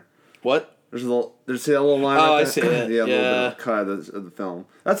right there. What? There's a little line right there? I see it. Yeah, a little bit of a cut of the film.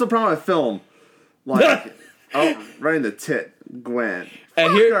 That's the problem with film. Like... Oh, right in the tit, Gwen.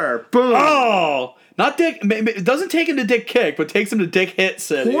 And here, boom. Oh, not dick. It doesn't take him to dick kick, but takes him to dick hit.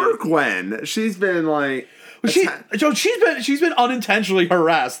 City. Poor Gwen. She's been like, she's been unintentionally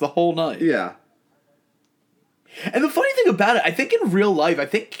harassed the whole night. Yeah. And the funny thing about it, I think in real life, I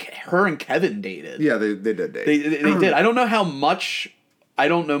think her and Kevin dated. Yeah, they did date. They did. I don't know how much. I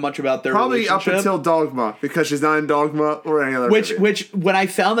don't know much about their probably relationship. up until Dogma, because she's not in Dogma or any other movie. Which when I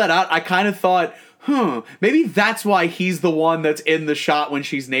found that out, I kind of thought, maybe that's why he's the one that's in the shot when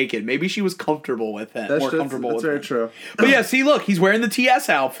she's naked. Maybe she was comfortable with him. That's very him. true. But yeah, see, look, he's wearing the TS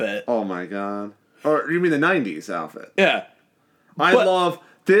outfit. Oh my god. Or you mean the 90s outfit? Yeah. I love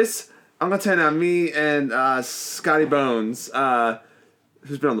this. I'm going to tell you now, me and Scotty Bones,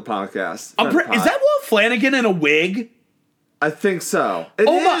 who's been on the podcast. Is that Walt Flanagan in a wig? I think so. It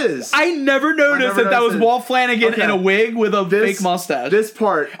is. I never noticed that was Walt Flanagan in a wig with a fake mustache. This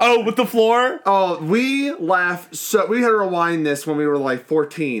part. Oh, with the floor? Oh, we laughed. So we had to rewind this when we were like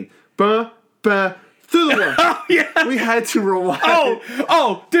 14. Through the wall. Oh, yeah. We had to rewind.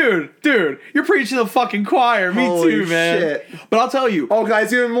 Oh, dude. You're preaching the fucking choir. Me Holy too, man. Shit. But I'll tell you. Oh,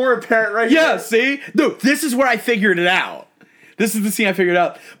 guys, even more apparent right here. Yeah, see? Dude, this is where I figured it out. This is the scene I figured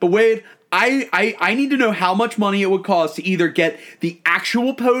out. But Wade, I need to know how much money it would cost to either get the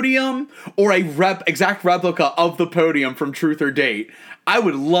actual podium or a exact replica of the podium from Truth or Date. I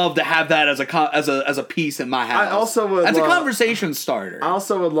would love to have that as a piece in my house. I also would as a conversation starter. I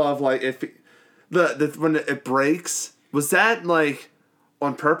also would love, like, if when it breaks, was that like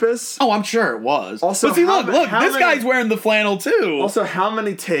on purpose? Oh, I'm sure it was. Also, but see, look, this guy's wearing the flannel too. Also, how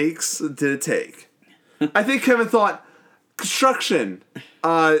many takes did it take? I think Kevin thought construction.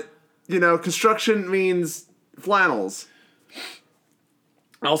 Construction means flannels.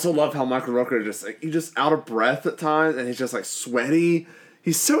 I also love how Michael Rooker he's just out of breath at times, and he's just like sweaty.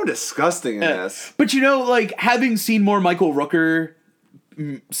 He's so disgusting in this. But like having seen more Michael Rooker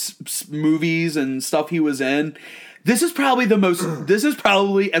movies and stuff he was in, this is probably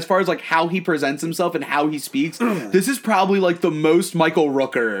as far as like how he presents himself and how he speaks, this is probably like the most Michael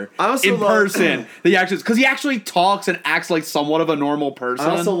Rooker person that he actually, because he actually talks and acts like somewhat of a normal person.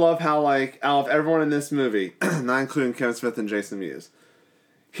 I also love how, like, out of everyone in this movie, not including Kevin Smith and Jason Mewes,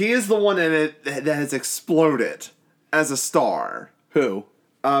 he is the one in it that has exploded as a star. Who?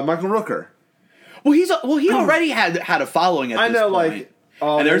 Michael Rooker. Well, he already had a following at this point. I know, like.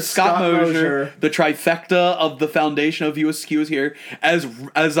 Oh, and there's Scott Mosier, the trifecta of the foundation of USQ is here,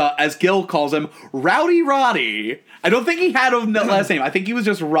 as Gil calls him, Rowdy Roddy. I don't think he had a last name. I think he was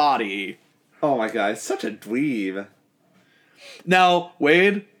just Roddy. Oh my god, such a dweeb. Now,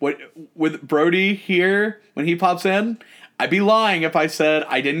 Wade, with Brody here, when he pops in, I'd be lying if I said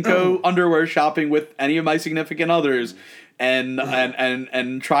I didn't go underwear shopping with any of my significant others and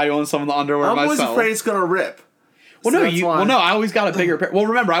try on some of the underwear myself. I was afraid it's gonna rip. Well, no, I always got a bigger pair. Well,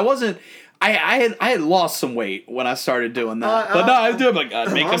 remember, I wasn't. I had lost some weight when I started doing that. But no, I do it like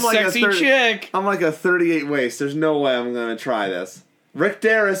I'd make a sexy chick. I'm like a 38 waist. There's no way I'm gonna try this. Rick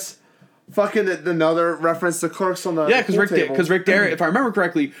Darris, fucking another reference to Clerks on the because Rick Darris, if I remember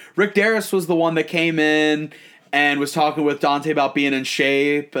correctly, Rick Darris was the one that came in and was talking with Dante about being in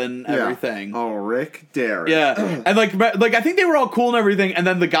shape and everything. Oh, Rick Darris. Yeah, and like I think they were all cool and everything, and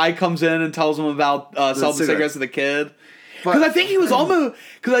then the guy comes in and tells him about selling the cigarettes to the kid. Because I think he was almost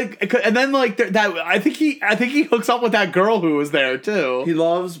and then like that. I think he hooks up with that girl who was there too. He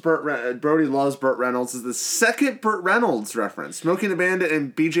loves Brody loves Burt Reynolds. Is the second Burt Reynolds reference. Smoking the Bandit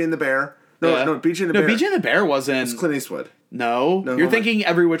and BJ and the Bear. No, BJ and the Bear. No, BJ and the Bear wasn't. It's Clint Eastwood. No, you're thinking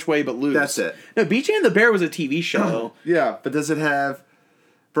Every Which Way But Loose. That's it. No, BJ and the Bear was a TV show. Yeah, but does it have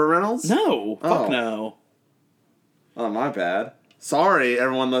Burt Reynolds? No, fuck no. Oh, my bad. Sorry,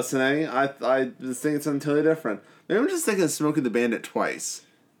 everyone listening. I was thinking something totally different. Maybe I'm just thinking of Smoking the Bandit twice.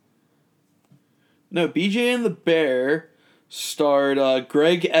 No, BJ and the Bear starred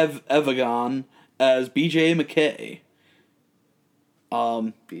Greg Evigan as BJ McKay.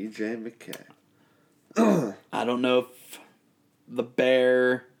 BJ McKay. I don't know if the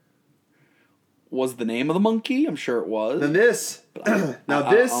bear was the name of the monkey. I'm sure it was. And this, I'll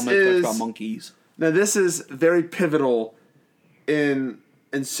make about monkeys. Now this is very pivotal in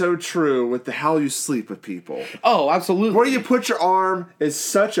so true with the how you sleep with people. Oh, absolutely. Where you put your arm is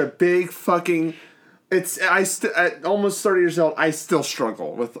such a big fucking. At almost 30 years old, I still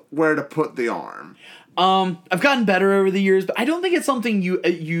struggle with where to put the arm. I've gotten better over the years, but I don't think it's something you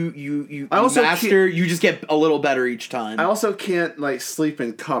master. You just get a little better each time. I also can't like sleep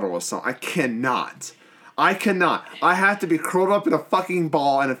and cuddle with someone. I cannot. I have to be curled up in a fucking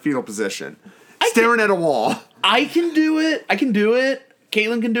ball in a fetal position, staring at a wall. I can do it.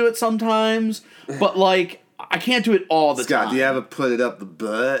 Caitlin can do it sometimes, but like I can't do it all the time. Scott, do you ever put it up the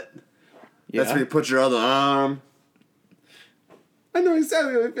butt? Yeah. That's where you put your other arm. I know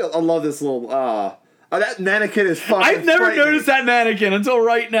exactly what it feels. I love this little. That mannequin is fucking I've never noticed that mannequin until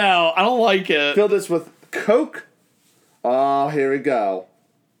right now. I don't like it. Fill this with Coke. Oh, here we go.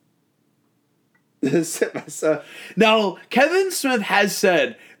 Now, Kevin Smith has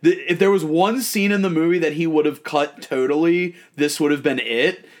said that if there was one scene in the movie that he would have cut totally, this would have been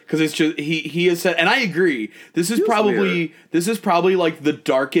it. Because it's just he has said, and I agree. This is probably like the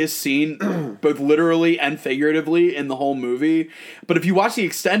darkest scene, both literally and figuratively, in the whole movie. But if you watch the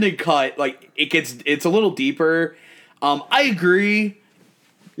extended cut, like it's a little deeper. I agree.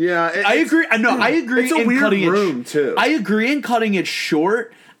 Yeah, I agree. No, I agree. It's a weird room too. I agree in cutting it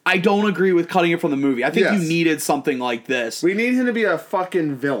short. I don't agree with cutting it from the movie. I think you needed something like this. We need him to be a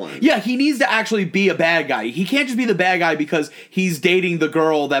fucking villain. Yeah, he needs to actually be a bad guy. He can't just be the bad guy because he's dating the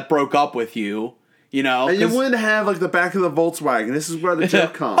girl that broke up with you, you know? And you wouldn't have, like, the back of the Volkswagen. This is where the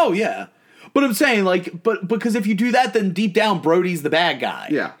joke comes. Oh, yeah. But I'm saying, like, but because if you do that, then deep down, Brody's the bad guy.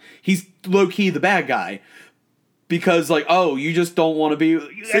 Yeah. He's low-key the bad guy. Because, like, oh, you just don't want to be...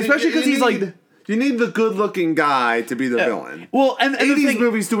 especially because he's, like... You need the good-looking guy to be the villain. Well, and 80s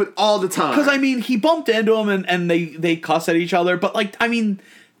movies do it all the time. Because, I mean, he bumped into him and they cuss at each other. But, like,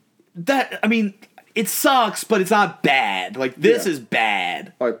 it sucks, but it's not bad. Like, this is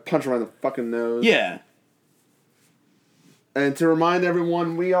bad. Like, punch him right in the fucking nose. Yeah. And to remind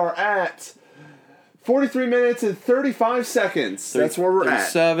everyone, we are at 43 minutes and 35 seconds. That's where we're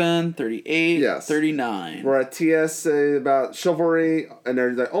 37, 38, yes. 39. We're at TS about chivalry, and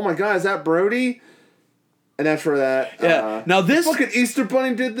they're like, oh my god, is that Brody? And after that, yeah. Now this fucking Easter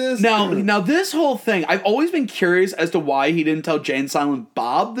Bunny did this. Now this whole thing, I've always been curious as to why he didn't tell Jay and Silent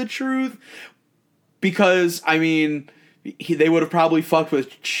Bob the truth, because I mean, they would have probably fucked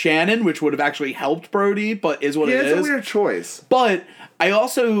with Shannon, which would have actually helped Brody, but is what it is. It's a weird choice. But I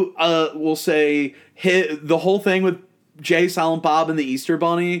also will say the whole thing with Jay, Silent Bob, and the Easter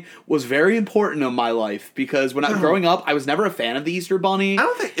Bunny was very important in my life because when I was growing up, I was never a fan of the Easter Bunny. I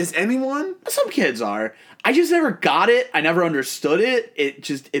don't think is anyone. Some kids are. I just never got it. I never understood it.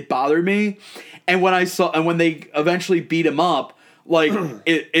 It bothered me. And when they eventually beat him up, like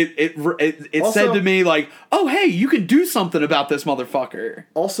it also, said to me like, oh hey, you can do something about this motherfucker.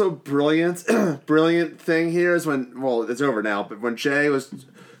 Also, brilliant thing here is it's over now, but when Jay was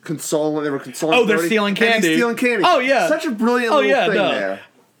they were consoling. Oh, they're stealing candy. Oh yeah, such a brilliant little thing there.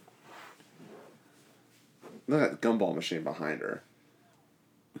 Look at that gumball machine behind her.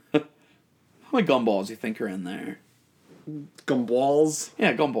 How many gumballs do you think are in there? Gumballs?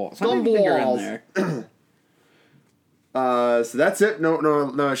 Yeah, gumballs. How many do you think are in there? So that's it.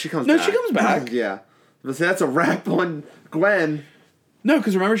 No, she comes back. No, she comes back. Yeah. But see, that's a wrap on Gwen. No,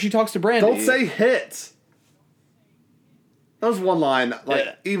 because remember she talks to Brandy. Don't say hit. That was one line.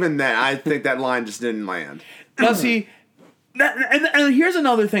 Even that, I think that line just didn't land. Now see, and here's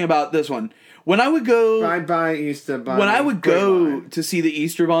another thing about this one. When I would go... Bye, Easter Bunny. When I would go to see the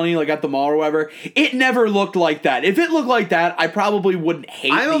Easter Bunny, like at the mall or whatever, it never looked like that. If it looked like that, I probably wouldn't hate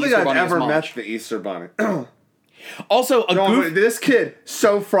the Easter Bunny. I don't think I've ever met the Easter Bunny. Also, this kid,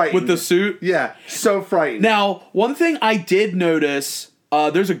 so frightened. With the suit? Yeah, so frightened. Now, one thing I did notice,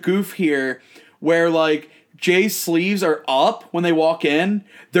 there's a goof here where, like, Jay's sleeves are up when they walk in.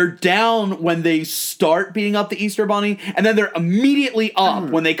 They're down when they start beating up the Easter Bunny, and then they're immediately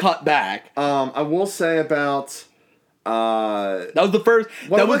up when they cut back. I will say about... that was the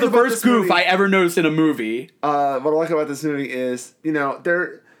first goof movie I ever noticed in a movie. What I like about this movie is,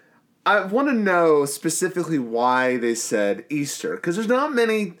 I want to know specifically why they said Easter, because there's not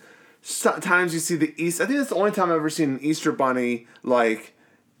many times you see the Easter. I think that's the only time I've ever seen an Easter Bunny like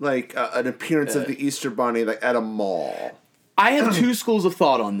an appearance of the Easter Bunny like at a mall. I have two schools of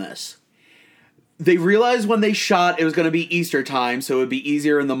thought on this. They realized when they shot it was going to be Easter time, so it would be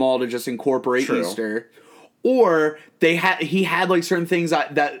easier in the mall to just incorporate Easter. Or he had like certain things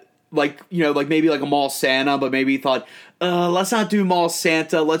that like maybe like a mall Santa, but maybe he thought, let's not do mall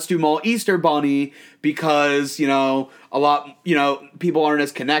Santa, let's do mall Easter Bunny because a lot people aren't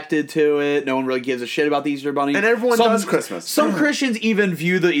as connected to it. No one really gives a shit about the Easter Bunny, and everyone does Christmas. Some Christians even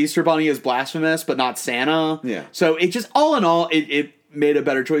view the Easter Bunny as blasphemous, but not Santa. Yeah. So it just all in all, it made a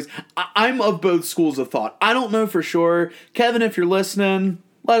better choice. I'm of both schools of thought. I don't know for sure, Kevin. If you're listening,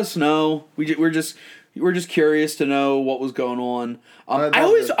 let us know. We're just curious to know what was going on. I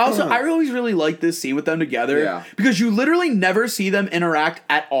always really like this scene with them together because you literally never see them interact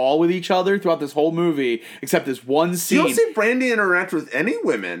at all with each other throughout this whole movie, except this one scene. You don't see Brandy interact with any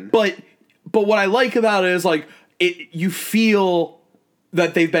women. But what I like about it is like you feel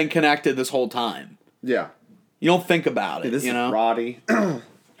that they've been connected this whole time. Yeah, you don't think about it. This is Roddy.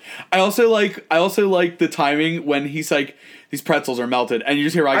 I also like the timing when he's like, these pretzels are melted, and you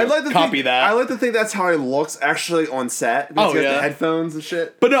just hear that. I like to think that's how he looks actually on set. Because he has the headphones and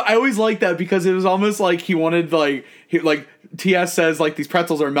shit. But no, I always like that because it was almost like he wanted TS says like these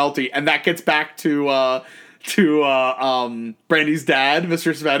pretzels are melty, and that gets back to Brandy's dad,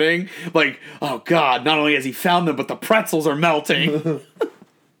 Mr. Svenning. Like, oh God, not only has he found them, but the pretzels are melting.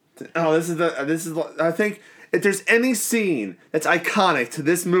 this is I think if there's any scene that's iconic to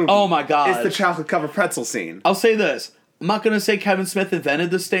this movie, oh my God, it's the chocolate covered pretzel scene. I'll say this. I'm not going to say Kevin Smith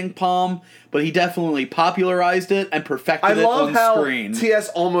invented the stink palm, but he definitely popularized it and perfected it on screen. I love how T.S.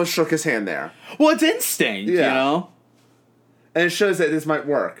 almost shook his hand there. Well, it's instinct, you know? And it shows that this might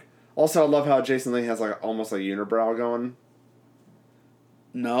work. Also, I love how Jason Lee has like almost a unibrow going.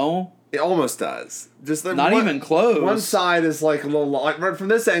 No. It almost does. Just like not even close. One side is like a little... Right from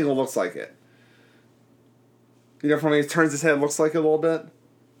this angle, it looks like it. You know, from when he turns his head, it looks like it a little bit.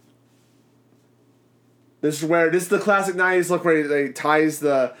 This is the classic 90s look where he ties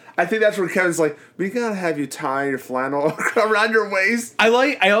the... I think that's where Kevin's like, we gotta have you tie your flannel around your waist. I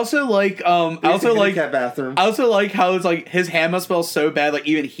also like cat bathroom. I also like how it's like his hand must smell so bad, like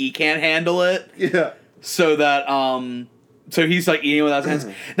even he can't handle it. Yeah. So that so he's like eating without his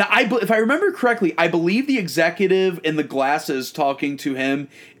hands. Now if I remember correctly, I believe the executive in the glasses talking to him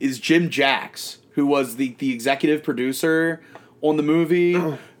is Jim Jacks, who was the executive producer on the movie.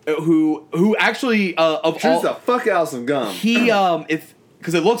 Who actually chews the fuck out of some gum. He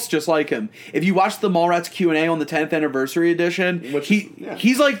because it looks just like him. If you watch the Mallrats Q&A on the 10th anniversary edition,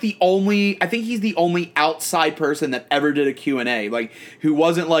 he's like the only outside person that ever did a Q&A, like who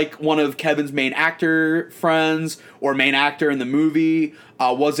wasn't like one of Kevin's main actor friends or main actor in the movie,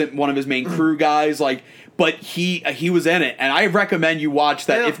 wasn't one of his main crew guys, like. But he was in it, and I recommend you watch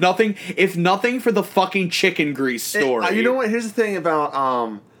that. Yeah. If nothing for the fucking chicken grease story. You know what? Here's the thing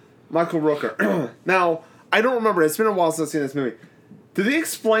about Michael Rooker. Now, I don't remember. It's been a while since I've seen this movie. Did they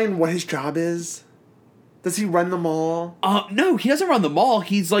explain what his job is? Does he run the mall? No, he doesn't run the mall.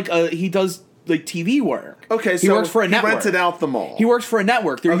 He's like he does like TV work. Okay, so he works for a network. He rented out the mall. He works for a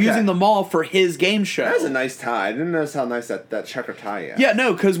network. They're using the mall for his game show. That's a nice tie. I didn't notice how nice that checker tie is. Yeah,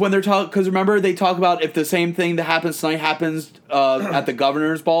 no, because when because remember they talk about if the same thing that happens tonight happens at the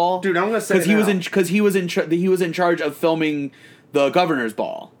governor's ball. Dude, I'm gonna say because he was in charge of filming the governor's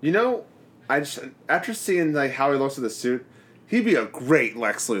ball. You know, after seeing like how he looks with the suit, he'd be a great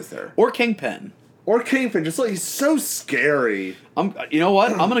Lex Luthor or Kingpin. Or Kingpin, just like he's so scary. You know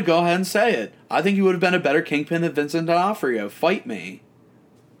what? I'm gonna go ahead and say it. I think he would have been a better Kingpin than Vincent D'Onofrio. Fight me.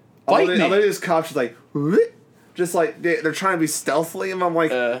 Fight me. These cops are like, what? Just like they're trying to be stealthily, and I'm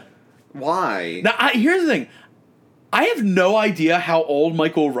like, why? Now here's the thing. I have no idea how old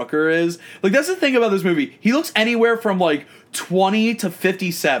Michael Rooker is. Like that's the thing about this movie. He looks anywhere from like 20 to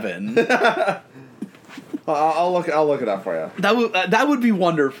 57. I'll look it up for you. That would be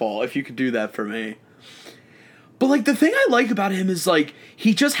wonderful if you could do that for me. But like the thing I like about him is like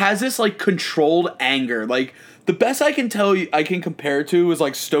he just has this like controlled anger. Like the best I can compare to is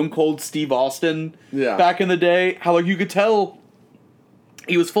like Stone Cold Steve Austin back in the day. How like you could tell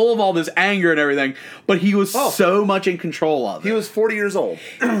he was full of all this anger and everything, but he was so much in control of it. He was 40 years old.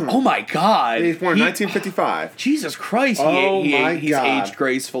 Oh my God. He was born in 1955. Jesus Christ. He's aged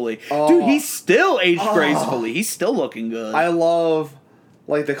gracefully. Oh. Dude, he's still aged gracefully. He's still looking good. I love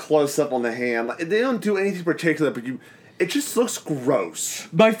like the close up on the hand. Like, they don't do anything particular, but it just looks gross.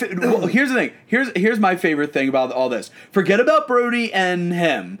 Well, here's the thing. Here's my favorite thing about all this. Forget about Brody and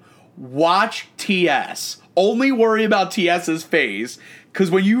him. Watch TS. Only worry about TS's face. Because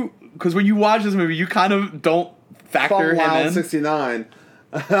when you watch this movie, you kind of don't factor him in. 69.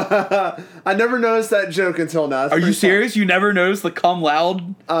 I never noticed that joke until now. Are you serious? You never noticed the come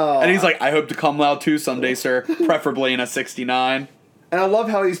loud? Oh. And he's like, I hope to come loud too someday, sir. Preferably in a 69. And I love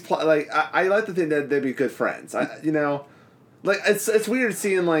how he's like. I like to think that they'd be good friends. Like it's weird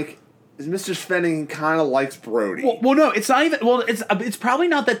seeing like Mr. Svenning kind of likes Brody. Well, no, it's not even. Well, it's probably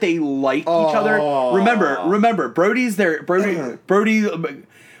not that they like each other. Remember, Brody's there. Brody.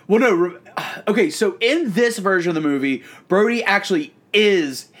 Well, no. Okay, so in this version of the movie, Brody actually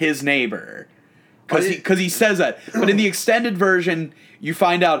is his neighbor because he says that. But in the extended version, you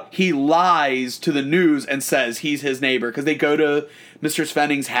find out he lies to the news and says he's his neighbor because they go to Mr.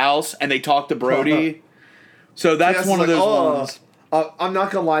 Svenning's house and they talk to Brody. So that's one of those ones. I'm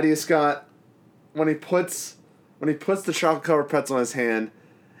not gonna lie to you, Scott. When he puts the chocolate covered pretzel in his hand,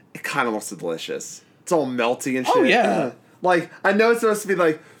 it kind of looks delicious. It's all melty and shit. Oh yeah. Like I know it's supposed to be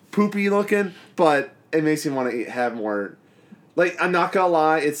like poopy looking, but it makes me want to have more. Like I'm not gonna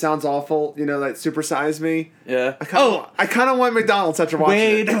lie, it sounds awful. You know, like Super Size Me. Yeah. I kind of want McDonald's after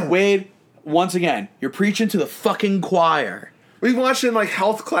watching it. Wade. Once again, you're preaching to the fucking choir. We watched it in like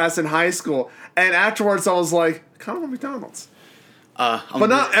health class in high school, and afterwards I was like, I kind of want McDonald's. but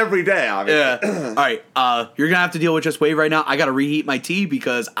not every day, obviously. Yeah. All right. You're gonna have to deal with just Wave right now. I gotta reheat my tea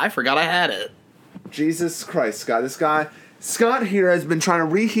because I forgot I had it. Jesus Christ, Scott. Scott here has been trying to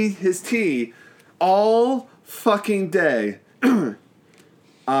reheat his tea all fucking day.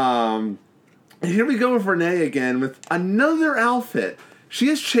 And here we go with Renee again with another outfit. She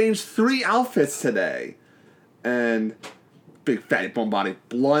has changed 3 outfits today. And big fatty bone body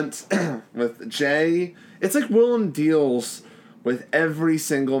blunt with Jay. It's like Willem deals with every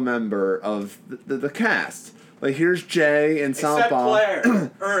single member of the cast. Like, here's Jay and Silent Bob.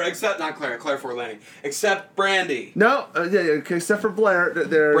 Except Claire Forlani. Except Brandy. No, okay, except for Blair.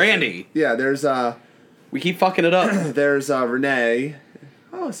 There's Brandy. Yeah, there's We keep fucking it up. there's Renee.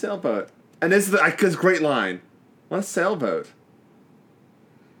 Oh, a sailboat. And this is this great line. What a sailboat.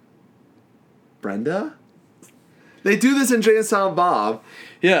 Brenda? They do this in Jay and Silent Bob.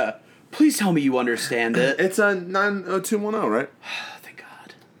 Yeah. Please tell me you understand it. It's a 90210, right? Thank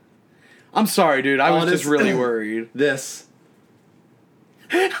God. I'm sorry, dude. I was just really worried. This.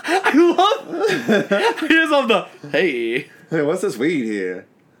 I just love the, hey, what's this weed here?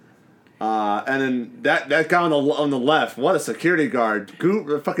 And then that guy on the left, what a security guard.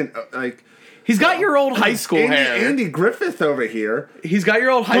 Fucking, like... He's got your old high school hair. Andy Griffith over here. He's got your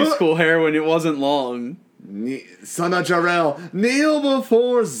old high school hair when it wasn't long. Son of Jarrell, kneel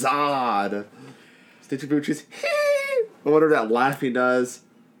before Zod. Stitchy Bucci's, or whatever that laugh he does.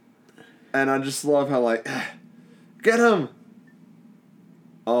 And I just love how, like, get him!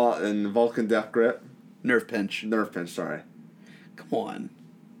 Oh, and Vulcan Death Grip. Nerve pinch, sorry. Come on.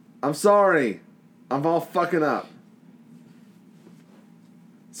 I'm sorry. I'm all fucking up.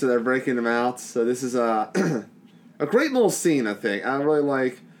 So they're breaking them out. So this is a great little scene, I think. I really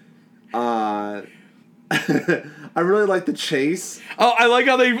like... I really like the chase. Oh, I like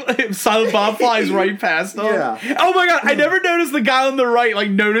how Silent Bob flies right past them. Yeah. Oh my God, I never noticed the guy on the right, like,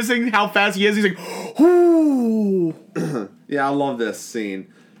 noticing how fast he is. He's like, ooh. Yeah, I love this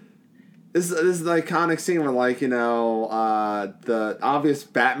scene. This is the iconic scene where, like, you know, the obvious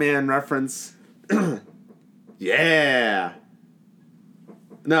Batman reference. Yeah.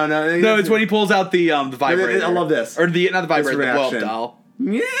 No, it's when he pulls out the vibrator. I love this. Or not the vibrator, the blow-up reaction. doll.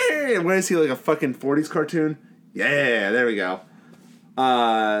 Yeah, what is he, like a fucking 40s cartoon? Yeah, there we go.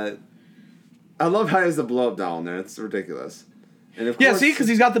 I love how he has the blow-up doll in there. It's ridiculous. And of course, see, because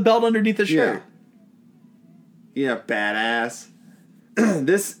he's got the belt underneath his shirt. Yeah, badass.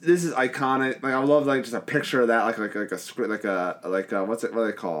 This is iconic. Like, I love, like, just a picture of that, like a script, like a what are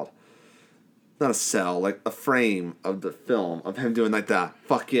they called? Not a cell, like a frame of the film of him doing like that.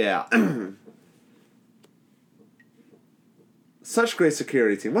 Fuck yeah. Such great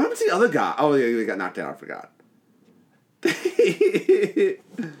security team. What happened to the other guy? Oh, yeah, they got knocked out. I forgot.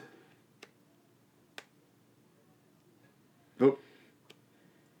 Boop.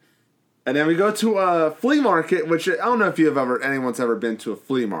 And then we go to a flea market, which I don't know if anyone's ever been to a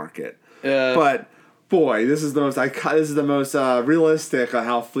flea market. But boy, this is the most realistic of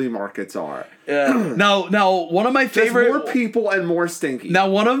how flea markets are. Now, one of my favorite... There's more people and more stinky. Now,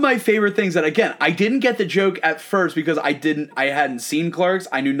 one of my favorite things that, again, I didn't get the joke at first because I hadn't seen Clerks.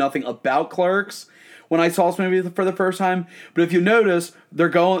 I knew nothing about Clerks when I saw this movie for the first time. But if you notice,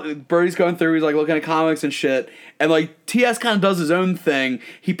 Birdie's going through, he's like looking at comics and shit. And like, T.S. kind of does his own thing.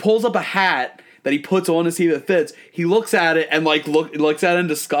 He pulls up a hat that he puts on to see if it fits. He looks at it and like looks at it in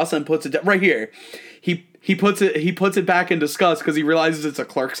disgust and puts it right here. He puts it back in disgust because he realizes it's a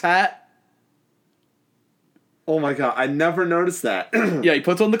Clerks hat. Oh my God, I never noticed that. Yeah, he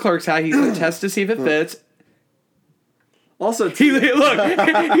puts on the Clerks hat. He's going to test to see if it fits. Also, he sees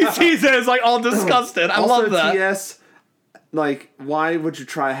it. It's like all disgusted. I love that. T.S., like, why would you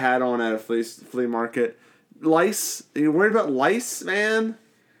try a hat on at a flea market? Lice? Are you worried about lice, man?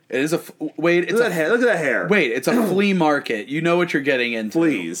 It is a wait. It's look at that hair. Wait, it's a flea market. You know what you're getting into.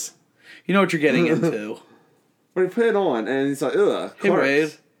 Fleas. You know what you're getting into. But he put it on, and he's like, ugh. Hey,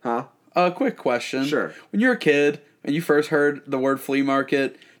 Wade. Huh? Quick question. Sure. When you were a kid and you first heard the word flea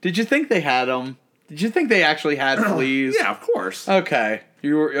market, did you think they had them? Did you think they actually had fleas? Yeah, of course. Okay,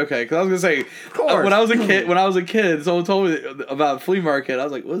 you were okay. Because I was gonna say, of course. When I was a kid, someone told me about flea market. I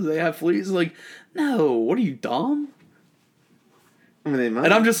was like, "What? Do they have fleas?" Like, no. What are you, dumb? I mean, they might.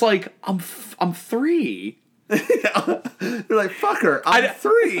 And I'm just like, I'm 3. You're like, fucker. I'm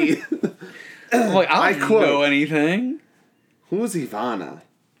 3. I'm like, I don't know anything. Who's Ivana?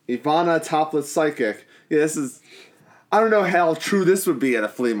 Ivana, topless psychic. Yeah, this is... I don't know how true this would be at a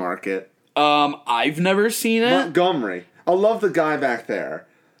flea market. I've never seen it. Montgomery. I love the guy back there.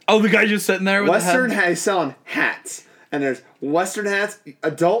 Oh, the guy just sitting there with Western the head? He's selling hats. And there's Western hats,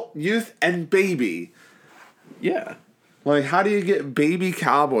 adult, youth, and baby. Yeah. Like, how do you get baby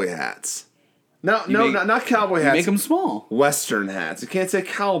cowboy hats? Not cowboy hats. You make them small. Western hats. You can't say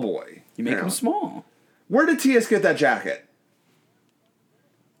cowboy. You make them small. Where did T.S. get that jacket?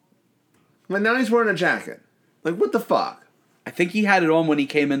 Like, now he's wearing a jacket. Like, what the fuck? I think he had it on when he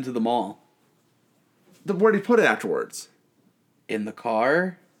came into the mall. Where'd he put it afterwards? In the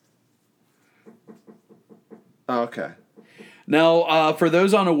car. Oh, okay. Now, for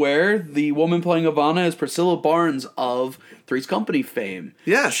those unaware, the woman playing Ivana is Priscilla Barnes of Three's Company fame.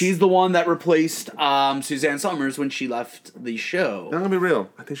 Yes. She's the one that replaced Suzanne Summers when she left the show. I'm gonna be real.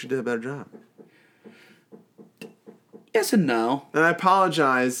 I think she did a better job. Yes and no. And I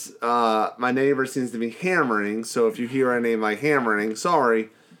apologize. My neighbor seems to be hammering, so if you hear a name like hammering, sorry.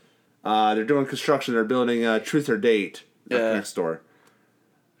 They're doing construction. They're building Truth or Date next door.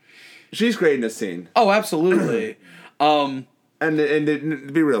 She's great in this scene. Oh, absolutely. And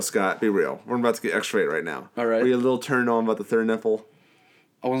be real, Scott. Be real. We're about to get X-rated right now. All right. Were you a little turned on about the third nipple?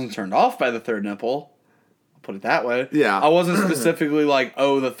 I wasn't turned off by the third nipple. I'll put it that way. Yeah. I wasn't specifically like,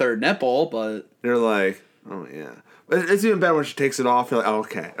 oh, the third nipple, but... You're like, oh, yeah. It's even better when she takes it off. You're like, oh,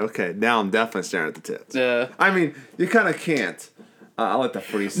 okay. Now I'm definitely staring at the tits. Yeah. I mean, you kind of can't. I'll let that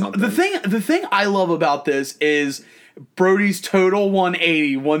freeze something. The thing I love about this is... Brody's total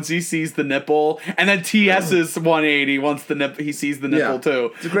 180 once he sees the nipple, and then TS's 180 once he sees the nipple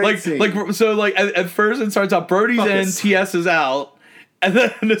too. It's a great scene. At first it starts out Brody's in, TS is out, and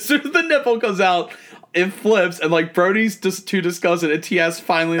then as soon as the nipple comes out, it flips, and like Brody's just too disgusted, and TS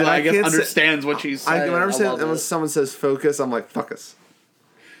finally understands what she's saying. When someone says focus, I'm like, fuck us.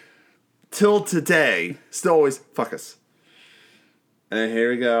 Till today, still always fuck us. And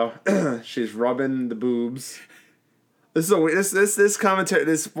here we go. She's rubbing the boobs. This commentary,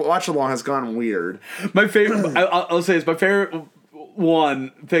 this watch along has gone weird. My favorite, I'll say this, my favorite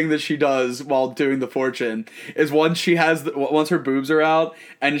one thing that she does while doing the fortune is once her boobs are out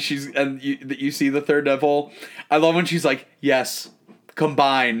and you see the third nipple. I love when she's like, yes,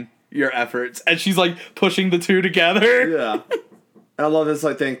 combine your efforts, and she's like pushing the two together. Yeah. I love this,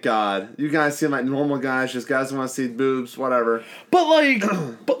 like, thank God. You guys seem like normal guys, just guys want to see boobs, whatever. But like,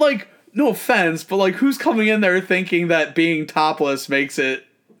 no offense, but like, who's coming in there thinking that being topless makes it,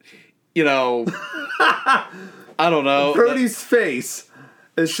 I don't know. Brody's face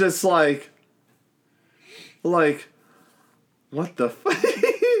is just like, what the fuck?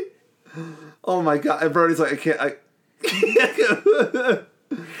 Oh my God. And Brody's like, I can't.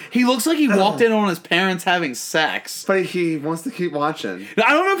 He looks like he walked in on his parents having sex. But he wants to keep watching.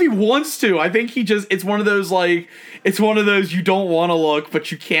 I don't know if he wants to. I think it's one of those you don't want to look,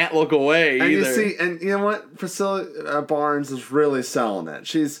 but you can't look away either. And you know what? Priscilla Barnes is really selling it.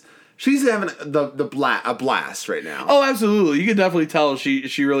 She's having a blast right now. Oh, absolutely. You can definitely tell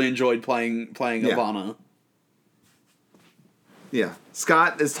she really enjoyed playing Ivana. Yeah.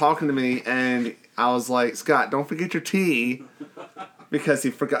 Scott is talking to me, and I was like, Scott, don't forget your tea. Because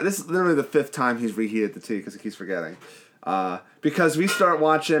he forgot. This is literally the 5th time he's reheated the tea because he keeps forgetting. Because we start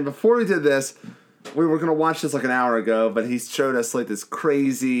watching, before we did this, we were going to watch this like an hour ago, but he showed us like this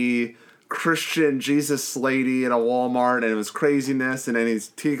crazy Christian Jesus lady at a Walmart, and it was craziness, and then his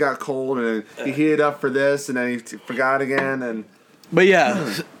tea got cold, and he heated up for this, and then he forgot again. But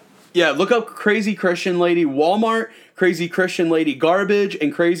yeah. Yeah, look up Crazy Christian Lady Walmart, Crazy Christian Lady Garbage,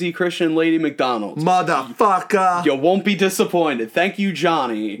 and Crazy Christian Lady McDonald's. Motherfucker! You won't be disappointed. Thank you,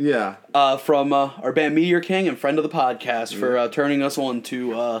 Johnny. Yeah. From our band Meteor King and friend of the podcast for turning us on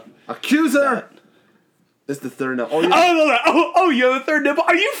to... Accuser! It's the third nipple. Oh, yeah. Yeah, the third nipple.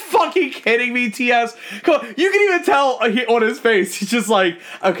 Are you fucking kidding me, TS? Come on. You can even tell on his face. He's just like,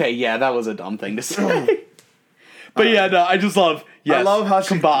 okay, yeah, that was a dumb thing to say. But yeah, no, I just love... Yes, I love how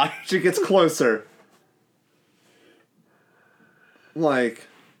she gets closer. Like,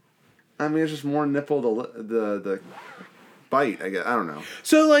 I mean, it's just more nipple the bite. I guess I don't know.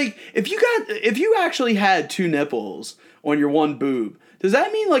 So like, if you actually had 2 nipples on your one boob, does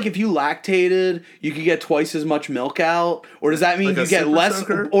that mean like if you lactated, you could get twice as much milk out, or does that mean you get less,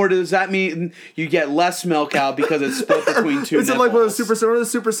 soaker? Or does that mean you get less milk out because it's split between 2 nipples? Is it like one of the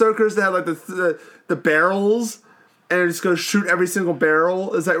super soakers that have like the barrels? And it's just gonna shoot every single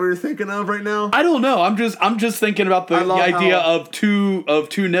barrel. Is that what you're thinking of right now? I don't know. I'm just thinking about the idea of two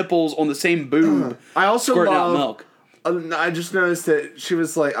nipples on the same boob. I also squirting out milk. I just noticed that she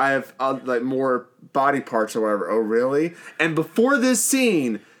was like, I have like more body parts or whatever. Oh, really? And before this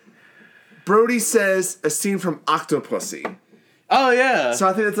scene, Brody says a scene from Octopussy. Oh yeah. So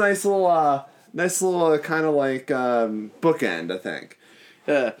I think it's a nice little kind of like bookend. I think.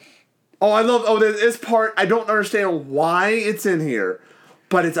 Yeah. Oh, I love... Oh, this part, I don't understand why it's in here.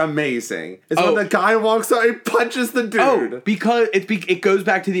 but it's amazing. It's when the guy walks out, he punches the dude. Oh, because it goes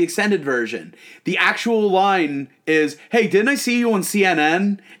back to the extended version. The actual line is, "Hey, didn't I see you on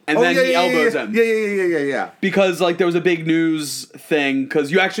CNN?" And then he elbows him. Yeah. Because like there was a big news thing.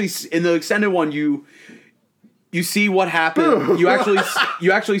 Because you actually in the extended one you see what happened. You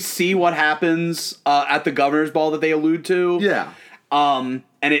actually see what happens at the governor's ball that they allude to. Yeah.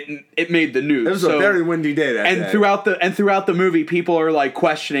 And it made the news. It was a very windy day that day. Throughout the movie, people are like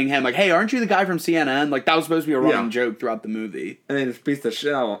questioning him, like, "Hey, aren't you the guy from CNN?" Like that was supposed to be a running joke throughout the movie. And then he just beats the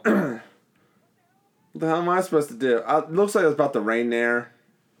shit out. What the hell am I supposed to do? It looks like it was about to rain there.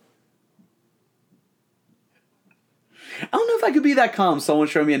 I don't know if I could be that calm. Someone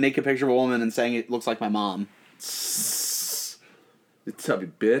showing me a naked picture of a woman and saying it looks like my mom. You tubby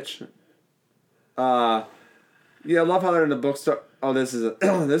bitch. Yeah, I love how they're in the bookstore. Oh, this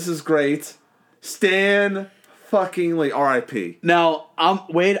is great. Stan fucking Lee, R.I.P. Now,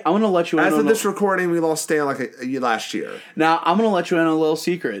 Wade, I'm gonna let you in. As of this recording, we lost Stan like last year. Now, I'm gonna let you in on a little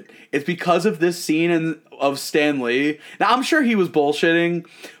secret. It's because of this scene of Stan Lee. Now, I'm sure he was bullshitting,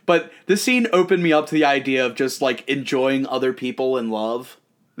 but this scene opened me up to the idea of just like enjoying other people in love.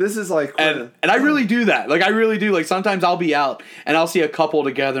 This is like, and I really do that. Like I really do. Like sometimes I'll be out and I'll see a couple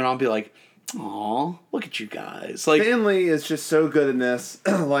together and I'll be like, "Aw, look at you guys!" Like Stan Lee is just so good in this.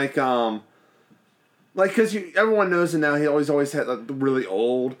 Because everyone knows him now. He always had really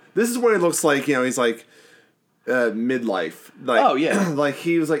old. This is what he looks like. You know, he's like midlife. Like, oh yeah, like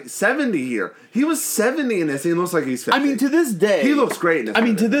he was like 70 here. He was 70 in this. And he looks like he's 50. I mean, to this day, he looks great in this. I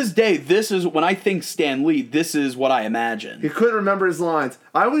mean, to this day, this is when I think Stan Lee. This is what I imagine. He couldn't remember his lines.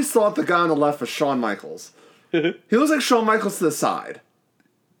 I always thought the guy on the left was Shawn Michaels. He looks like Shawn Michaels to the side.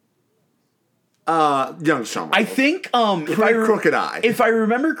 Young Shawn Michaels. I think crooked eye. If I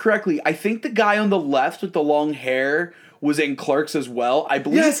remember correctly, I think the guy on the left with the long hair was in Clerks as well. I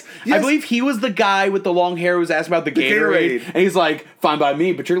believe. Yes. I believe he was the guy with the long hair who was asked about the Gatorade, and he's like, "Fine by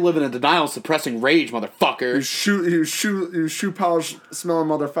me, but you're living in denial, suppressing rage, motherfucker." You shoe polish smelling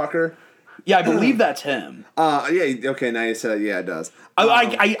motherfucker. Yeah, I believe that's him. Yeah. Okay, now you said it. Yeah, it does.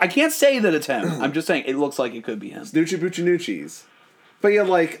 I can't say that it's him. I'm just saying it looks like it could be him. Snoochie Boochie. But yeah,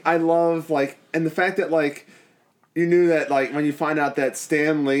 like, I love, like, and the fact that, like, you knew that, like, when you find out that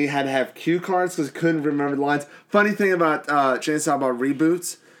Stan Lee had to have cue cards because he couldn't remember the lines. Funny thing about Chainsaw about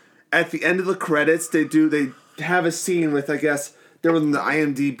reboots, at the end of the credits, they have a scene with, I guess, they were in the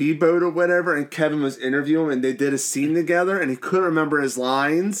IMDb boat or whatever, and Kevin was interviewing him, and they did a scene together, and he couldn't remember his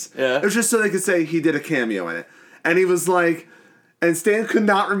lines. Yeah. It was just so they could say he did a cameo in it. And he was like, and Stan could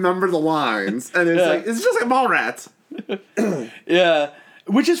not remember the lines. And it's like, it's just like Mallrats. Yeah,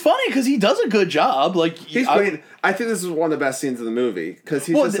 which is funny because he does a good job. Like he's great. I think this is one of the best scenes of the movie because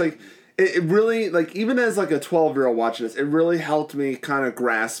he's like it really like even as like a 12-year-old watching this, it really helped me kind of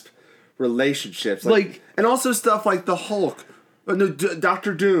grasp relationships, like and also stuff like the Hulk,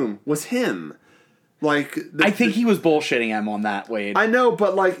 Dr. Doom was him. Like I think he was bullshitting him on that, Wade. I know,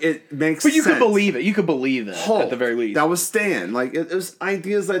 but like it makes sense. But you could believe it. You could believe it Hulk, at the very least. That was Stan. Like it was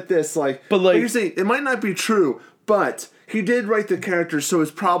ideas like this. Like, but like you're saying, it might not be true, but he did write the character, so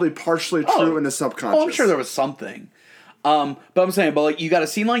it's probably partially true in the subconscious. Oh, I'm sure there was something. But I'm saying, but like you got a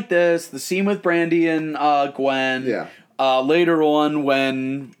scene like this, the scene with Brandy and Gwen. Yeah. Later on,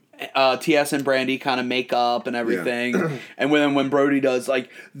 when TS and Brandy kind of make up and everything, yeah. And when Brody does, like,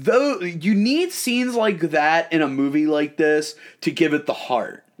 though you need scenes like that in a movie like this to give it the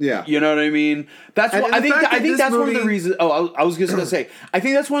heart. Yeah, you know what I mean. That's what I think. I think that's one of the reasons. Oh, I was just gonna say. I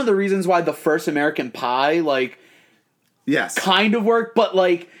think that's one of the reasons why the first American Pie, like, yes, kind of worked, but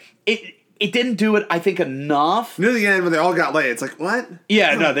like it didn't do it. I think enough. Near the end when they all got laid, it's like what?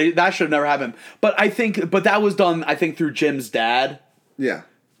 Yeah, no, that should have never happened. But I think, that was done. I think through Jim's dad. Yeah.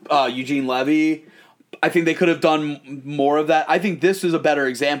 Eugene Levy. I think they could have done more of that. I think this is a better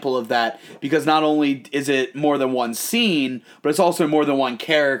example of that because not only is it more than one scene, but it's also more than one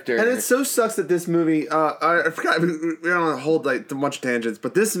character. And it so sucks that this movie. I forgot. We don't want to hold like a bunch of tangents,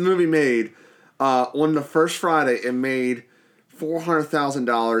 but this movie made on the first Friday. It made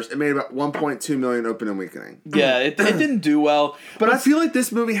 $400,000. It made about $1.2 million opening weekend. Yeah, it didn't do well. But I feel like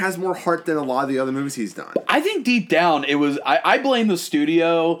this movie has more heart than a lot of the other movies he's done. I think deep down it was. I blame the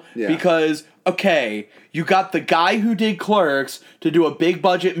studio because, okay, you got the guy who did Clerks to do a big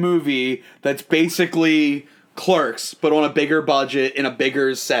budget movie that's basically Clerks, but on a bigger budget in a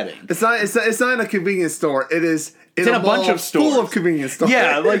bigger setting. It's not in a convenience store. It is in a bunch of stores. Full of convenience stores.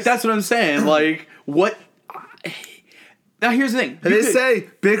 Yeah, like that's what I'm saying. Like what? Now here's the thing. They say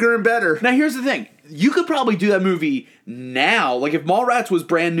bigger and better. Now here's the thing. You could probably do that movie now. Like if Mallrats was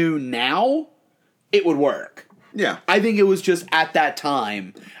brand new now, it would work. Yeah. I think it was just at that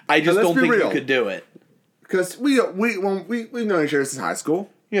time. I just don't think you could do it. Because we've known each other since high school.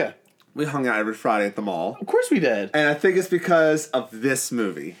 Yeah. We hung out every Friday at the mall. Of course we did. And I think it's because of this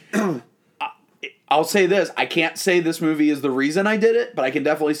movie. I'll say this. I can't say this movie is the reason I did it, but I can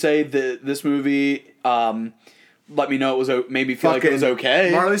definitely say that this movie let me know made me feel like it was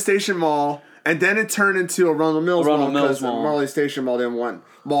okay. Marley Station Mall. And then it turned into a Arundel Mills Mall because Marley Station Mall didn't want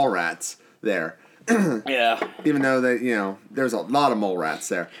mall rats there. Yeah. Even though there's a lot of mole rats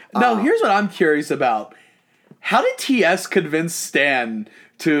there. Now, here's what I'm curious about. How did TS convince Stan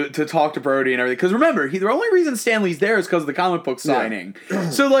to talk to Brody and everything? Because remember, the only reason Stanley's there is because of the comic book signing. Yeah.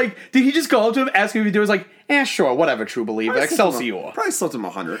 So, like, did he just go up to him, ask him if he was like, sure, whatever, true believer, Excelsior. Probably slipped him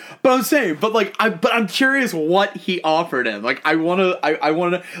 100. But I'm saying, I'm curious what he offered him. Like, I wanna,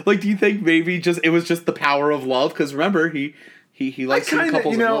 like, do you think maybe it was just the power of love? Because remember, he likes seeing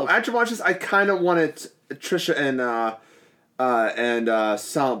couples of love. After watching this, I kind of wanted Trisha and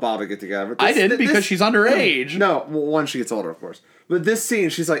Silent Bob to get together. I didn't because she's underage. No, once she gets older, of course. But this scene,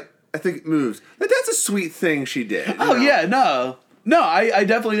 she's like, I think it moves. But that's a sweet thing she did. Oh, yeah, no. No, I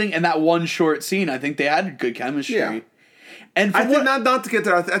definitely think in that one short scene, I think they had good chemistry. Yeah. And I think not to get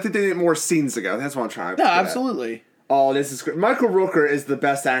there, I think they need more scenes together. That's what I'm trying to No, absolutely. At. Oh, this is great. Michael Rooker is the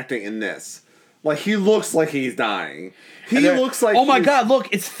best acting in this. Like, he looks like he's dying. He looks like oh my god, look,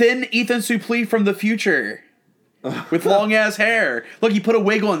 it's thin Ethan Suplee from the future. With long-ass hair. Look, he put a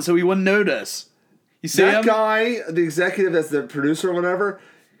wig on so he wouldn't notice. You see that him? guy, the executive that's the producer or whatever,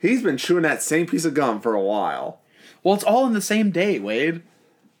 he's been chewing that same piece of gum for a while. Well, it's all in the same day, Wade.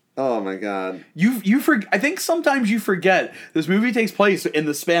 Oh my god. I think sometimes you forget this movie takes place in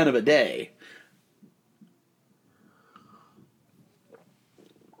the span of a day.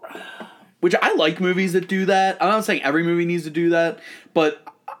 Which I like movies that do that. I'm not saying every movie needs to do that, but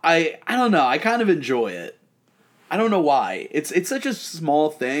I don't know. I kind of enjoy it. I don't know why. It's such a small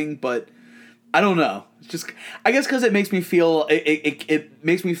thing, but I don't know. It's just, I guess because it makes me feel it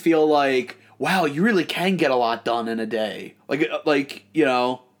makes me feel like, wow, you really can get a lot done in a day. Like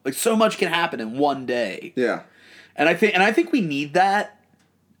so much can happen in one day. Yeah. And I think we need that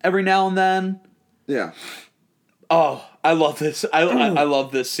every now and then. Yeah. Oh, I love this. I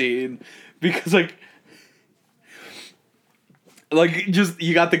love this scene because like just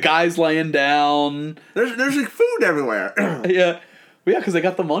you got the guys laying down. There's like food everywhere. Yeah, because they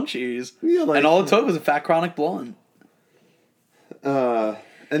got the munchies. Yeah, and all it took was a fat chronic blunt. And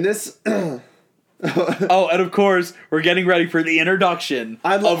this. Oh, and of course we're getting ready for the introduction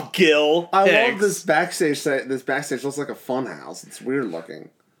of Gil. I love this backstage. This backstage looks like a fun house. It's weird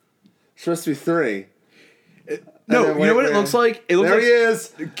looking. It's supposed to be 3. No, you know what it looks like? It looks there like he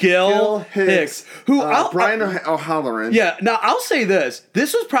is. Gil Hicks. Who Brian O'Halloran. Yeah, now I'll say this.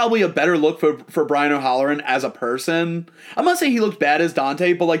 This was probably a better look for Brian O'Halloran as a person. I'm not saying he looked bad as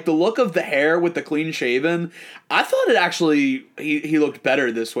Dante, but like the look of the hair with the clean shaven, I thought it actually he looked better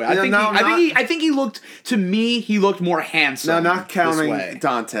this way. I think he looked, to me, he looked more handsome. Now, not counting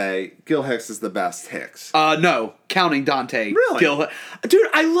Dante, Gil Hicks is the best Hicks. No, counting Dante. Really? Dude,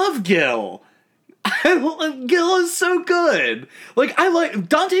 I love Gil. Gil is so good. Like,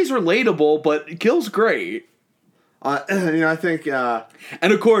 Dante's relatable, but Gil's great. I think.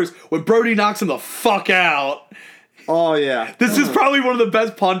 And of course, when Brody knocks him the fuck out. Oh yeah, this is probably one of the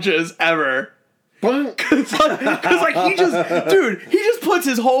best punches ever. Because like he just puts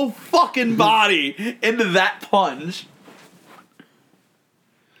his whole fucking body into that punch.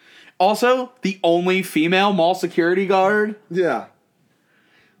 Also, the only female mall security guard. Yeah.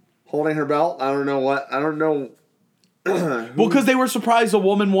 Holding her belt. I don't know. Well, because they were surprised a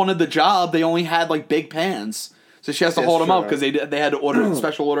woman wanted the job. They only had like big pants, so she has to hold them up because they had to order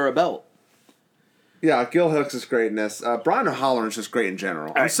special order a belt. Yeah, Gil Hicks is great in this. Brian O'Halloran's just great in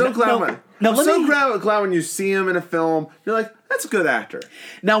general. I'm so glad when you see him in a film. You're like, that's a good actor.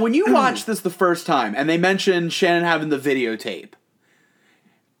 Now, when you watch this the first time, and they mentioned Shannon having the videotape.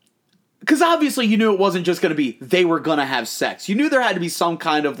 Because obviously you knew it wasn't just going to be they were going to have sex. You knew there had to be some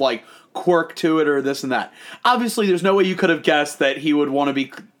kind of like quirk to it or this and that. Obviously there's no way you could have guessed that he would want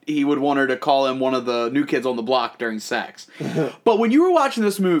her to call him one of the new kids on the block during sex. But when you were watching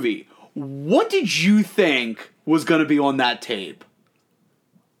this movie, what did you think was going to be on that tape?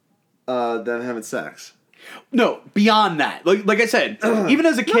 Them having sex. No, beyond that. Like I said, even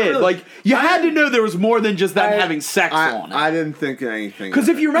as a kid, really. Like you had to know there was more than just them having sex on it. I didn't think anything. Because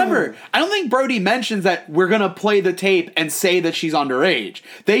if you remember, I don't think Brody mentions that we're gonna play the tape and say that she's underage.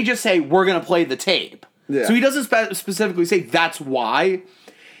 They just say we're gonna play the tape. Yeah. So he doesn't specifically say that's why.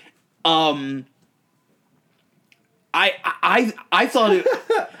 I thought it.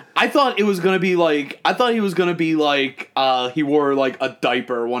 I thought it was gonna be like. I thought he was gonna be like. He wore like a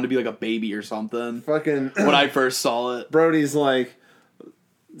diaper, wanted to be like a baby or something. Fucking when I first saw it, Brody's like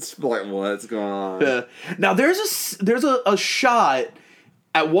what's going on? Yeah. Now there's a shot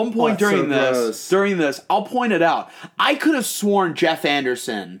at one point during this. I'll point it out. I could have sworn Jeff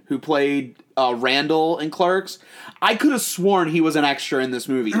Anderson, who played Randall in Clerks, I could have sworn he was an extra in this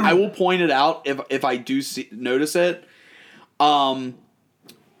movie. I will point it out if I do notice it. Do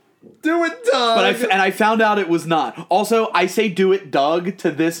it, Doug. But I found out it was not. Also, I say "Do it, Doug"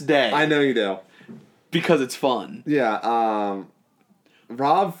 to this day. I know you do because it's fun. Yeah.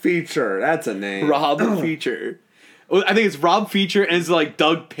 Rob Feature. That's a name. Rob Feature. I think it's Rob Feature and it's like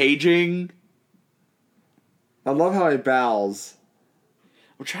Doug Paging. I love how he bows.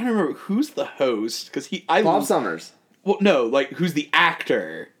 I'm trying to remember who's the host because Bob Summers. Well, no, like who's the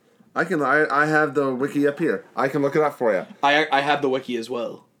actor? I have the wiki up here. I can look it up for you. I have the wiki as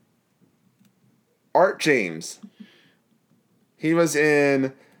well. Art James. He was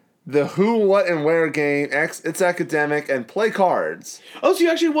in the Who, What, and Where game, It's Academic, and Play Cards. Oh, so he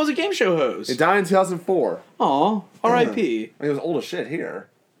actually was a game show host. He died in 2004. Aw, R.I.P. He was old as shit here.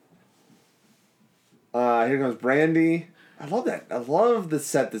 Here comes Brandy. I love that. I love the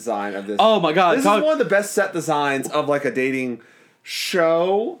set design of this. Oh my god. This is one of the best set designs of like a dating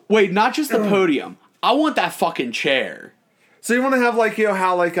show. Wait, not just the podium. I want that fucking chair. So you want to have like, you know,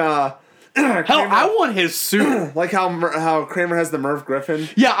 how like hell, I want his suit. Like how Kramer has the Merv Griffin.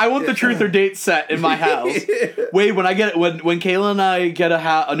 Yeah, I want the Truth or Date set in my house. Wait, when Kayla and I get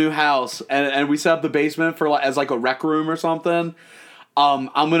a new house and we set up the basement for as like a rec room or something, I'm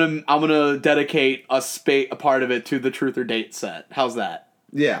gonna dedicate a part of it to the Truth or Date set. How's that?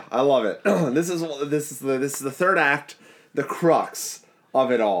 Yeah, I love it. This is the third act, the crux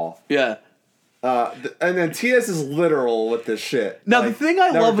of it all. Yeah. And then TS is literal with this shit. Now the thing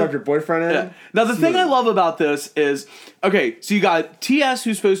I love about your boyfriend in. Yeah. Now the thing I love about this is okay. So you got TS,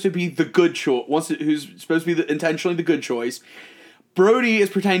 who's supposed to be the good choice, who's supposed to be intentionally the good choice. Brody is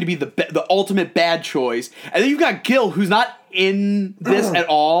pretending to be the ultimate bad choice, and then you've got Gil, who's not in this at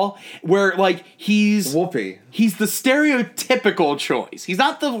all. Where like he's Whoopi. He's the stereotypical choice. He's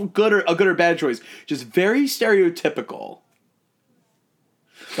not the good or bad choice. Just very stereotypical.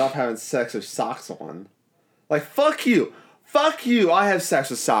 Stop having sex with socks on. Like, fuck you. Fuck you. I have sex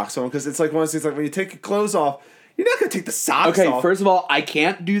with socks on because it's like one of those things like when you take your clothes off, you're not going to take the socks off. Okay, first of all, I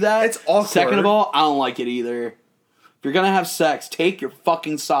can't do that. It's awkward. Second of all, I don't like it either. If you're going to have sex, take your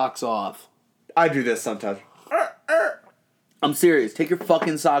fucking socks off. I do this sometimes. I'm serious. Take your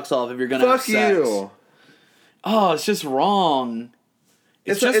fucking socks off if you're going to have sex. Fuck you. Oh, it's just wrong.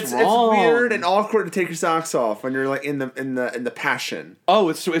 It's weird and awkward to take your socks off when you're like in the passion. Oh,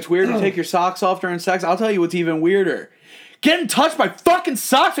 it's weird to take your socks off during sex. I'll tell you what's even weirder. Getting touched by fucking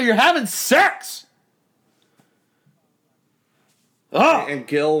socks while you're having sex. Oh. And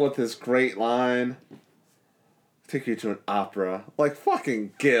Gil with his great line. Take you to an opera. Like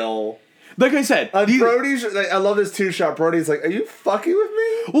fucking Gil. Like I said, Brody's. I love this 2-shot. Brody's like, "Are you fucking with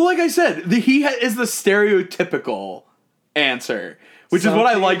me?" Well, like I said, he is the stereotypical answer. Which is what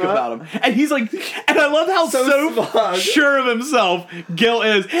I like about him. And he's like, and I love how so sure of himself Gil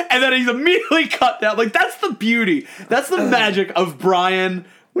is. And then he's immediately cut down. Like, that's the beauty. That's the magic of Brian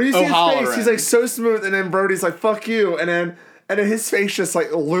When you see O'Halloran. his face, he's like so smooth. And then Brody's like, fuck you. And then his face just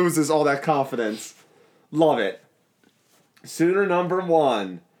like loses all that confidence. Love it. Suitor number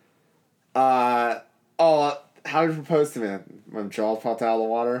 1. How did you propose to me? My jaw popped out of the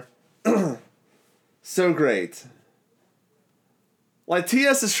water. So great. Like,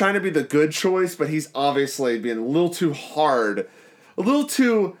 TS is trying to be the good choice, but he's obviously being a little too hard. A little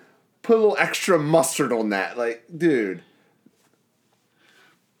too... Put a little extra mustard on that. Like, dude.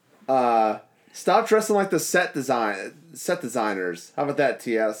 Stop dressing like the set designers. How about that,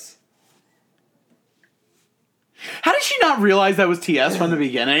 TS? How did she not realize that was TS from the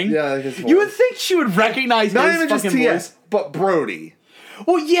beginning? Yeah, you would think she would recognize not his even just fucking TS, voice. but Brody.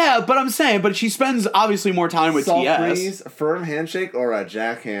 Well, yeah, but I'm saying, but she spends obviously more time with Soft TS. breeze, a firm handshake, or a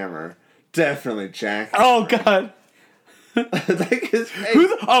jackhammer? Definitely jackhammer. Oh god. Like his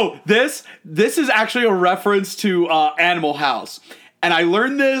face. This is actually a reference to Animal House, and I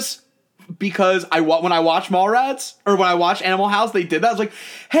learned this because when I watched Mallrats or when I watched Animal House, they did that. I was like,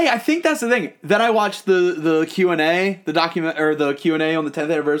 hey, I think that's the thing. Then I watched the Q&A, the document or the Q&A on the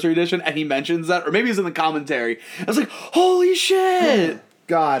 10th anniversary edition, and he mentions that, or maybe it's in the commentary. I was like, holy shit.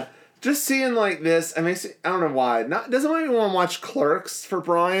 God, just seeing like this, I don't know why. Doesn't make me want to watch Clerks for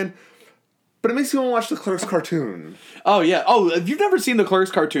Brian, But it makes me want to watch the Clerks cartoon. Oh, yeah. Oh, if you've never seen the Clerks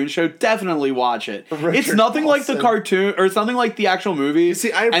cartoon show, definitely watch it. It's nothing like the cartoon, or something like the actual movie.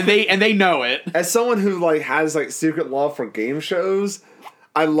 See, and they know it. As someone who like has like secret love for game shows,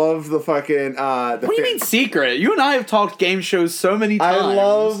 I love the fucking. What do you mean secret? You and I have talked game shows so many times. I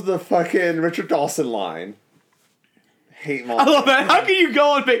love the fucking Richard Dawson line. Hate monger. I love that. How can you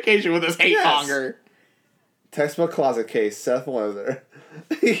go on vacation with this hate monger? Textbook closet case, Seth Lothar.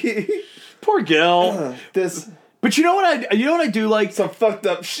 Poor Gil. But you know what I do like? Some fucked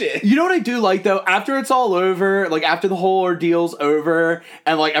up shit. You know what I do like though? After it's all over, like after the whole ordeal's over,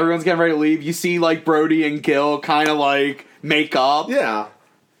 and like everyone's getting ready to leave, you see like Brody and Gil kind of like make up. Yeah.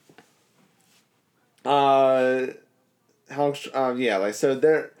 So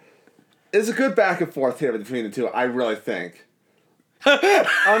there is a good back and forth here between the two. I really think.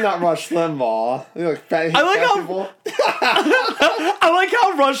 I'm not Rush Limbaugh. I like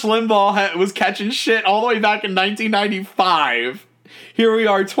how Rush Limbaugh was catching shit all the way back in 1995. Here we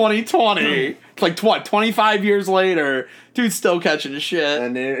are, 2020. Like, what, 25 years later, dude's still catching shit.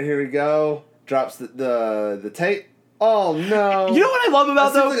 And here we go. Drops the tape. Oh, no. You know what I love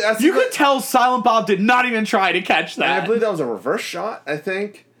about, though? You could tell Silent Bob did not even try to catch that. And I believe that was a reverse shot, I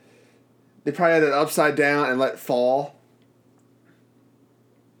think. They probably had it upside down and let it fall.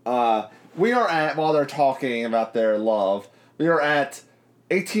 We are at, while they're talking about their love, we are at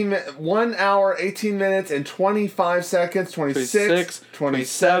 1 hour, 18 minutes, and 25 seconds, 26,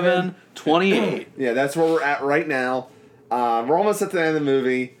 27, 28. Yeah, that's where we're at right now. We're almost at the end of the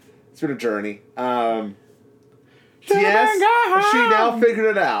movie. It's been a journey. Yes, she now figured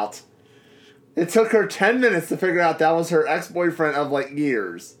it out. It took her 10 minutes to figure out that was her ex-boyfriend of, like,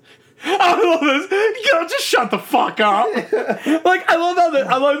 years. I love this. Girl, just shut the fuck up. Like, I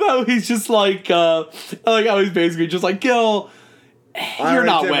love how he's just like, I like how he's basically just like, Gil, you're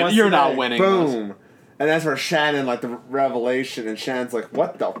not winning. You're not winning. Boom. This. And that's where Shannon, like, the revelation, and Shannon's like,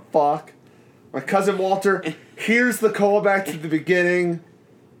 what the fuck? My cousin Walter, here's the callback to the beginning.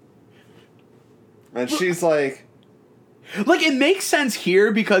 And she's like... Like, it makes sense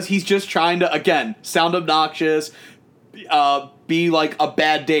here because he's just trying to, again, sound obnoxious, be like a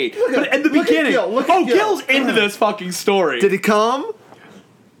bad date. But in the beginning, Gil's into this fucking story. Did he come?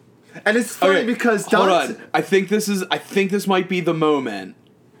 And it's funny because hold on. I think this might be the moment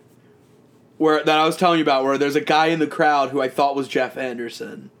that I was telling you about, where there's a guy in the crowd who I thought was Jeff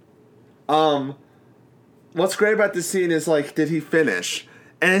Anderson. What's great about this scene is, like, did he finish?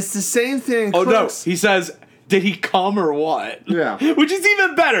 And it's the same thing. Oh no, he says, did he come or what? Yeah. Which is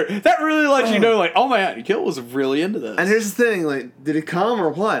even better. That really lets you know, like, oh my god, Gil was really into this. And here's the thing, like, did he come or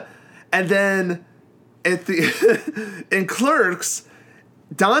what? And then at the in Clerks,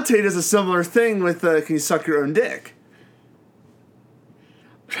 Dante does a similar thing with can you suck your own dick?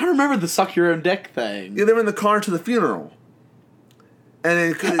 I'm trying to remember the suck your own dick thing. Yeah, they were in the car to the funeral.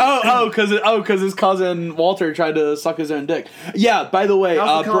 And because his cousin Walter tried to suck his own dick. Yeah. By the way,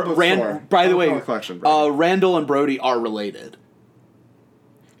 Randall and Brody are related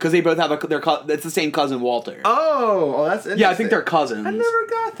because they both have it's the same cousin Walter. Oh, that's interesting. Yeah, I think they're cousins. I never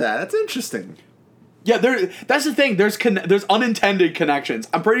got that. That's interesting. Yeah, that's the thing. There's unintended connections.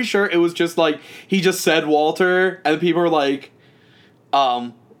 I'm pretty sure it was just like he just said Walter, and people were like,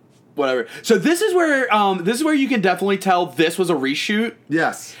 whatever. So this is where you can definitely tell this was a reshoot.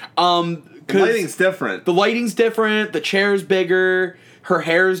 Yes. The lighting's different. The lighting's different. The chair's bigger. Her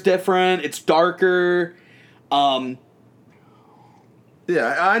hair's different. It's darker. Yeah,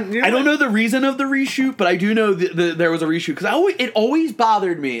 I don't know the reason of the reshoot, but I do know there was a reshoot because it always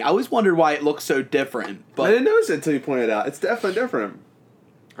bothered me. I always wondered why it looked so different. But I didn't notice it until you pointed it out. It's definitely different.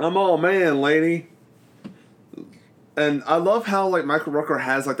 I'm all man, lady. And I love how, like, Michael Rooker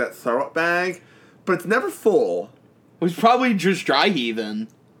has, like, that throw-up bag, but it's never full. It was probably just dry heaving.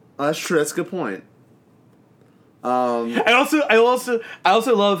 Oh, that's true. That's a good point. I also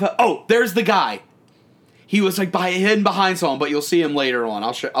love how, there's the guy. He was, like, hidden behind someone, but you'll see him later on.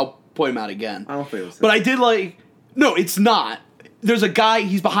 I'll point him out again. I don't think it was him. But I did, like... No, it's not. There's a guy,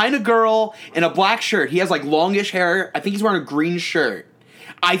 he's behind a girl in a black shirt. He has, like, longish hair. I think he's wearing a green shirt.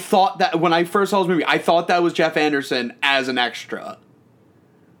 I thought that when I first saw this movie, I thought that was Jeff Anderson as an extra.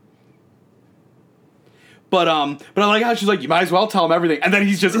 But I like how she's like, you might as well tell him everything, and then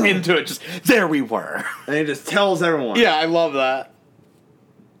he's just into it. Just there we were, and he just tells everyone. Yeah, I love that.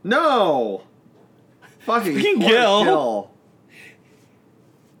 No, fucking Gil.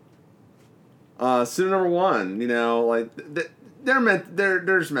 Student number one. You know, like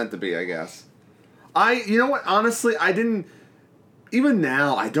they're just meant to be. I guess. You know what? Honestly, I didn't. even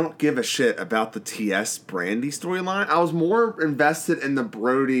now, I don't give a shit about the TS Brandy storyline. I was more invested in the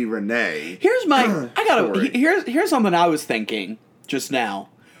Brody Renee. Here's something I was thinking just now.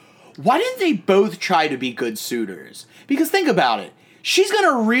 Why didn't they both try to be good suitors? Because think about it. She's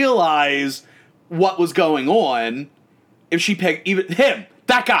gonna realize what was going on if she picked even him,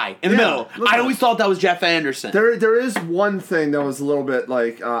 that guy in the middle. I always thought that was Jeff Anderson. There is one thing that was a little bit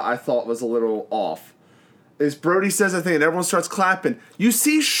like I thought was a little off. Is Brody says a thing and everyone starts clapping. You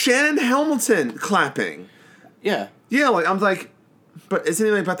see Shannon Hamilton clapping. Yeah. Yeah, like I'm like, but isn't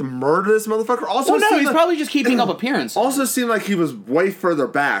he like about to murder this motherfucker? Also, well, no, he's probably just keeping up appearances. Also seemed like he was way further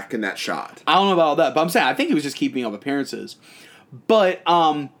back in that shot. I don't know about all that, but I'm saying I think he was just keeping up appearances. But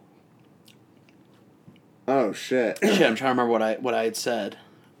oh shit. Shit, I'm trying to remember what I had said.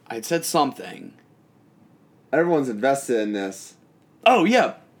 I had said something. Everyone's invested in this. Oh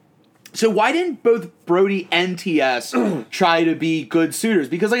yeah. So why didn't both Brody and TS try to be good suitors?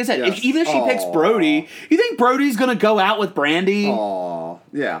 Because like I said, even if she picks Brody, you think Brody's gonna go out with Brandy? Oh,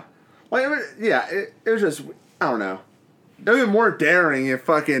 yeah. Like, it was just, I don't know. It would be more daring if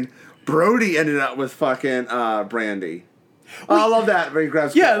fucking Brody ended up with fucking Brandy. I love that. When he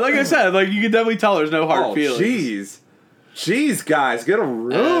grabs like I said, like you can definitely tell there's no hard feelings. Jeez, guys, get a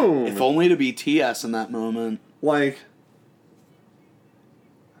room. If only to be TS in that moment. Like,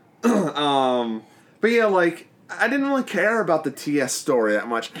 but yeah, like, I didn't really care about the TS story that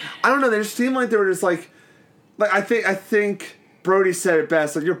much. I don't know, they just seemed like they were just like I think Brody said it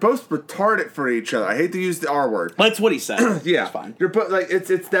best, like, you're both retarded for each other. I hate to use the R word. That's what he said. Yeah. It's fine. You're both, like,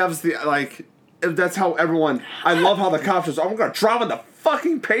 that was the, like, that's how everyone, I love how the cops just, I'm gonna drop on the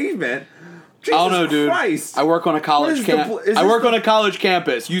fucking pavement. Jesus I don't know, dude. Christ. I work on a college campus. On a college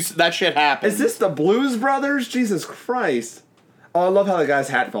campus. That shit happens. Is this the Blues Brothers? Jesus Christ. Oh, I love how the guy's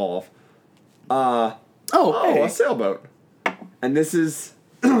hat fell off. Hey. A sailboat. And this is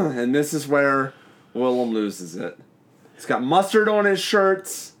where Willem loses it. He's got mustard on his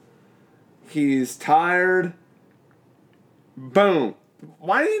shirts. He's tired. Boom.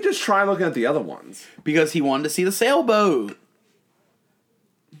 Why didn't he just try looking at the other ones? Because he wanted to see the sailboat.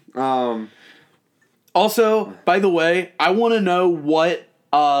 Also, by the way, I want to know what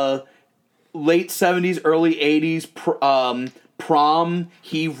late 70s, early 80s prom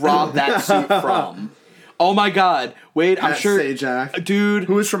he robbed that suit from. Oh my god. Wait, Pat I'm sure. Sajak. Dude.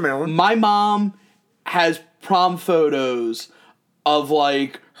 Who is from Maryland? My mom has prom photos of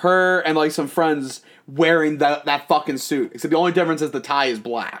like her and like some friends wearing that fucking suit. Except the only difference is the tie is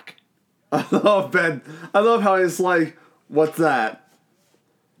black. I love Ben. I love how he's like, what's that?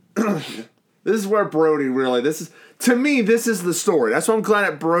 This is where Brody really, to me, this is the story. That's why I'm glad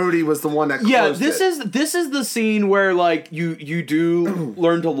that Brody was the one that closed it. This is the scene where like you do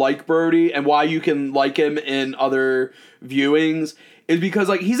learn to like Brody, and why you can like him in other viewings is because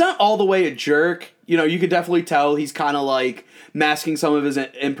like he's not all the way a jerk. You know, you can definitely tell he's kind of like masking some of his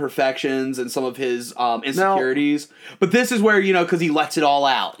imperfections and some of his insecurities. But this is where, you know, because he lets it all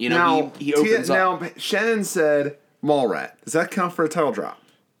out. You know, he opens up. Now, Shannon said Mallrat. Does that count for a title drop?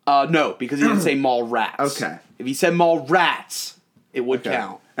 No, because he didn't say mall rats. Okay. If he said mall rats, it would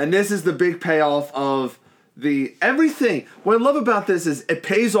count. And this is the big payoff of the everything. What I love about this is it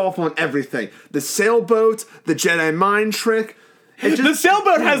pays off on everything. The sailboat, the Jedi mind trick. The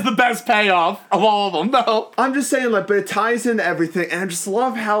sailboat has the best payoff of all of them, though. I'm just saying, like, but it ties into everything, and I just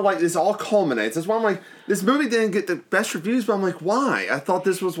love how, like, this all culminates. That's why I'm like, this movie didn't get the best reviews, but I'm like, why? I thought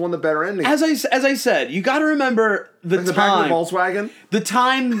this was one of the better endings. As I said, you got to remember the time. The back of the Volkswagen? The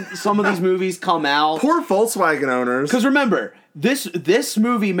time some of these movies come out. Poor Volkswagen owners. Because remember, this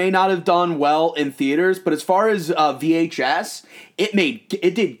movie may not have done well in theaters, but as far as VHS,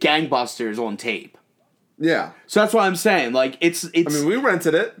 it did gangbusters on tape. Yeah. So that's what I'm saying. Like it's. I mean, we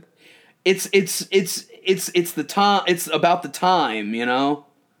rented it. It's the time. It's about the time, you know.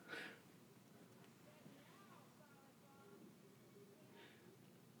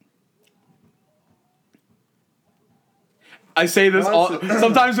 I say this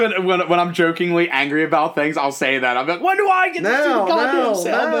sometimes when I'm jokingly angry about things. I'll say that I'm like, when do I get to see the goddamn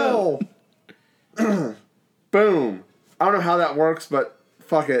sailboat? Boom. I don't know how that works, but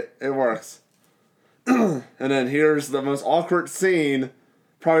fuck it, it works. And then here's the most awkward scene,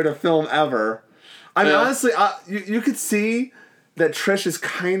 probably the film ever. I mean, honestly, you could see that Trish is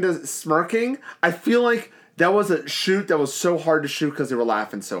kind of smirking. I feel like that was a shoot that was so hard to shoot because they were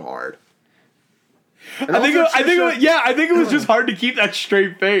laughing so hard. I think it was just hard to keep that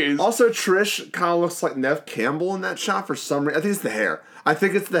straight face. Also, Trish kind of looks like Neve Campbell in that shot for some reason. I think it's the hair. I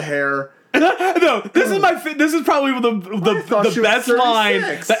think it's the hair No, this is probably the best line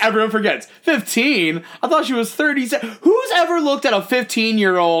that everyone forgets. 15? I thought she was 36. Who's ever looked at a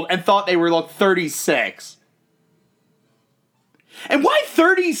 15-year-old and thought they were 36? And why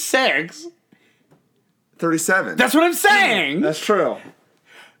 36? 37. That's what I'm saying. That's true.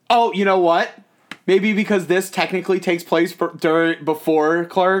 Oh, you know what? Maybe because this technically takes place before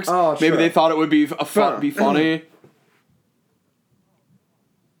Clerks. Oh, maybe they thought it would be funny.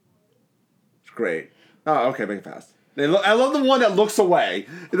 Great. Oh, okay, make it fast. I love the one that looks away.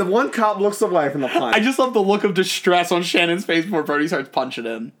 The one cop looks away from the punch. I just love the look of distress on Shannon's face before Brody starts punching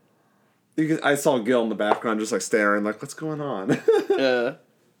him. I saw Gil in the background just staring, what's going on? Yeah.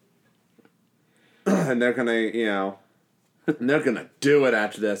 And they're gonna, they're gonna do it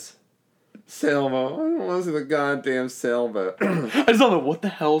after this. Sailboat. I don't want to see the goddamn sailboat. I just don't know what the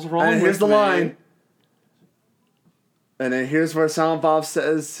hell's wrong with me. And here's the line. And then here's where Silent Bob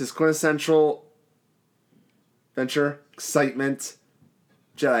says his quintessential venture, excitement,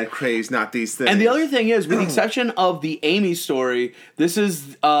 Jedi craze, not these things. And the other thing is, with the exception of the Amy story, this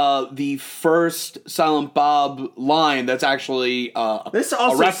is the first Silent Bob line that's actually a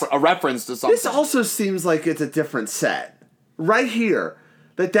reference to something. This also seems like it's a different set. Right here.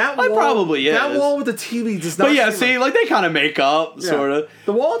 That wall, probably is. That wall with the TV does not. But yeah, they kind of make up, sort of.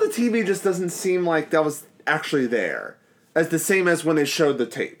 The wall with the TV just doesn't seem like that was actually there. As the same as when they showed the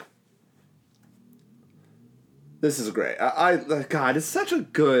tape. This is great. God, it's such a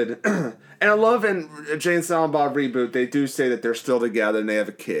good... and I love in Jay and Silent Bob reboot, they do say that they're still together and they have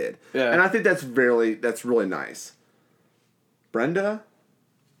a kid. Yeah. And I think that's really nice. Brenda?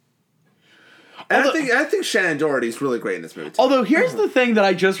 And I think Shannon Doherty's really great in this movie, too. Although, here's the thing that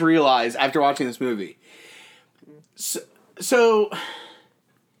I just realized after watching this movie. So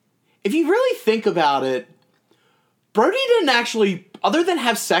if you really think about it, Brody didn't actually, other than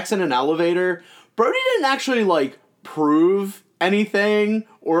have sex in an elevator, Brody didn't actually, prove anything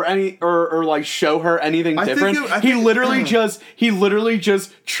or show her anything different. He literally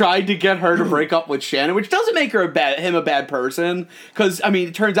just tried to get her to break up with Shannon, which doesn't make him a bad person, because,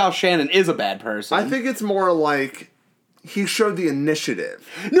 it turns out Shannon is a bad person. I think it's more like he showed the initiative.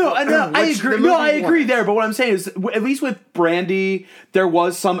 No, I agree. No, I agree there. But what I'm saying is, at least with Brandy, there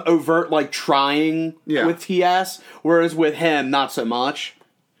was some overt trying with TS, whereas with him, not so much.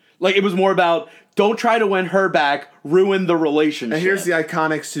 It was more about don't try to win her back, ruin the relationship. And here's the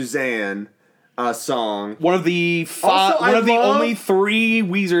iconic Suzanne song. One of the only 3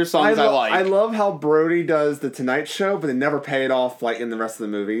 Weezer songs I like. I love how Brody does the Tonight Show, but they never pay it off in the rest of the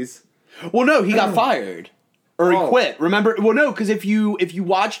movies. Well, no, he got fired. Or he quit. Remember? Well, no, because if you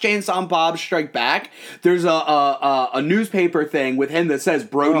watch Jay and Silent Bob Strike Back, there's a newspaper thing with him that says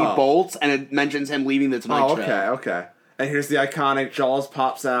Brody bolts, and it mentions him leaving the Tonight Show. Okay. And here's the iconic Jaws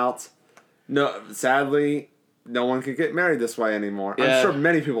pops out. No, sadly, no one can get married this way anymore. Yeah. I'm sure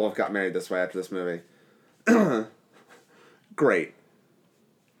many people have got married this way after this movie. Great.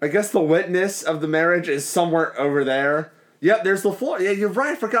 I guess the witness of the marriage is somewhere over there. Yep, there's LaFleur. Yeah, you're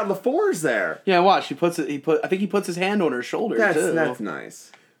right. I forgot LaFleur's there. Yeah, watch. I think he puts his hand on her shoulder, too. That's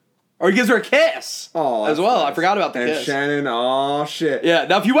nice. Or he gives her a kiss. Oh, as well. Nice. I forgot about the kiss. And Shannon, oh shit. Yeah.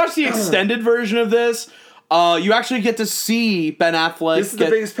 Now, if you watch the extended version of this, you actually get to see Ben Affleck. This is the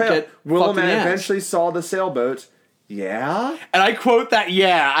biggest payoff. Willem eventually saw the sailboat. Yeah? And I quote that,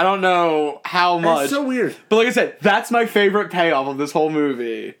 yeah. I don't know how much. That's so weird. But like I said, that's my favorite payoff of this whole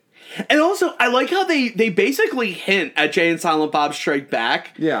movie. And also, I like how they basically hint at Jay and Silent Bob Strike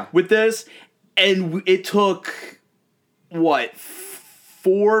Back with this. And it took, 4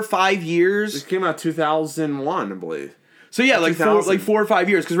 or 5 years? It came out 2001, I believe. So yeah, 4 or 5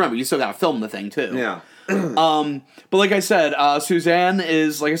 years. Because remember, you still got to film the thing, too. Yeah. But like I said, Suzanne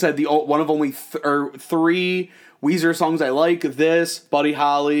is, like I said, the one of only 3 Weezer songs I like. This, Buddy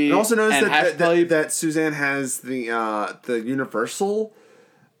Holly, and also notice that Suzanne has the Universal.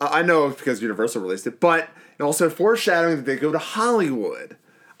 I know because Universal released it, but also foreshadowing that they go to Hollywood.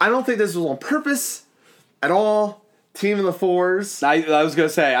 I don't think this was on purpose at all. Team of the Fours. I was gonna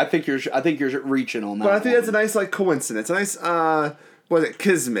say I think you're reaching on that. But I think that's a nice coincidence. A nice what is it?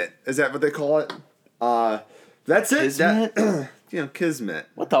 Kismet. Is that what they call it? That's it. Kismet? Kismet.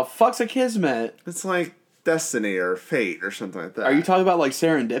 What the fuck's a kismet? It's like destiny or fate or something like that. Are you talking about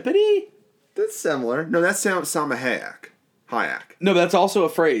serendipity? That's similar. No, that's Salma Hayek. No, that's also a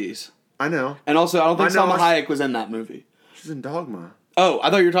phrase. I know. And also, I don't think Salma Hayek was in that movie. She's in Dogma. Oh, I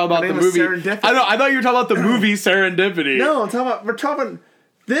thought you were talking about the movie. I thought you were talking about the movie Serendipity. No, we're talking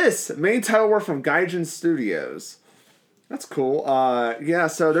this main title work from Gaijin Studios. That's cool. Yeah,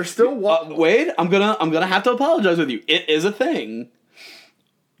 so they're still Wade, I'm gonna have to apologize with you. It is a thing.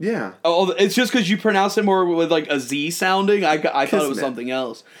 Yeah. Oh, it's just because you pronounce it more with like a Z sounding. I thought it was Kismet. something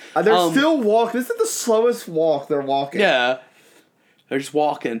else. They're still walking. This is the slowest walk they're walking. Yeah. They're just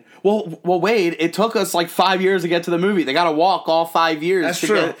walking. Well, Wade, it took us like 5 years to get to the movie. They got to walk all 5 years That's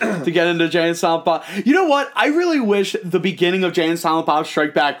true. to get into Jay and Silent Bob. You know what? I really wish the beginning of Jay and Silent Bob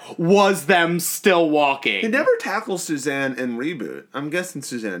Strike Back was them still walking. They never tackled Suzanne in Reboot. I'm guessing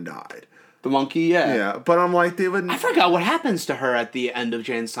Suzanne died. The monkey, yeah. Yeah, but I'm like, they would. I forgot what happens to her at the end of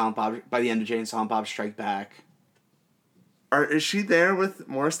Jay and Silent Bob. By the end of Jay and Silent Bob Strike Back, Is she there with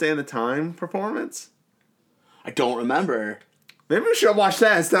Morris Day and the Time performance? I don't remember. Maybe we should watch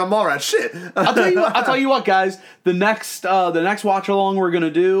that instead of Mallrats. Shit. I'll tell you what, guys. The next watch along we're gonna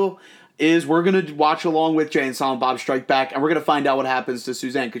do is we're gonna watch along with Jay and Silent Bob Strike Back, and we're gonna find out what happens to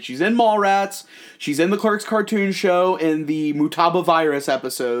Suzanne because she's in Mallrats, she's in the Clerks cartoon show in the Mutaba virus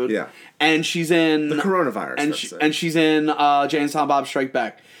episode, Yeah. and she's in The coronavirus episode. and she's in Jay and Silent Bob Strike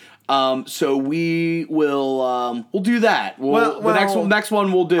Back. So we will we'll do that. The next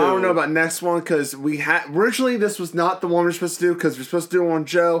one we'll do. I don't know about next one because we had originally this was not the one we were supposed to do because we're supposed to do it on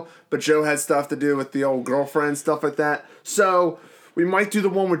Joe, but Joe had stuff to do with the old girlfriend stuff like that. So we might do the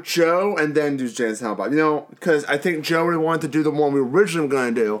one with Joe and then do Jay and Silent Bob. Because I think Joe really wanted to do the one we originally were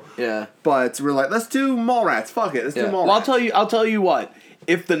going to do. Yeah. But we're like, let's do Mallrats. Fuck it, let's do Mallrats. Well, I'll tell you what.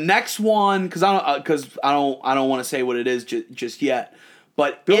 If the next one, because I don't want to say what it is just yet.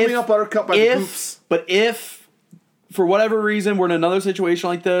 But Building up Buttercup by the Goops. But if, for whatever reason, we're in another situation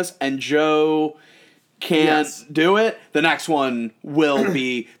like this and Joe can't do it, the next one will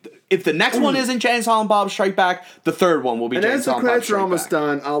be... If the next one isn't Jay and Silent Bob Strike Back, the third one will be Jay and Silent Bob Strike Back. And as the credits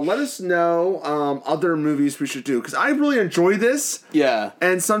are almost done, let us know other movies we should do. Because I really enjoy this. Yeah.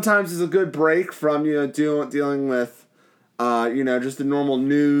 And sometimes it's a good break from, dealing with... just the normal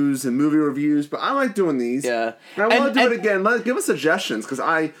news and movie reviews, but I like doing these. Yeah. And I want to do it again. Give us suggestions, because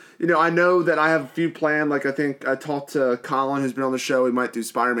I know that I have a few planned. Like, I think I talked to Colin, who's been on the show. We might do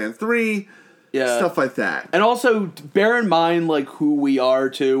Spider-Man 3. Yeah. Stuff like that. And also, bear in mind, like, who we are,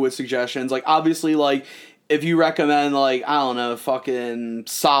 too, with suggestions. Like, obviously, like, if you recommend, like, I don't know, fucking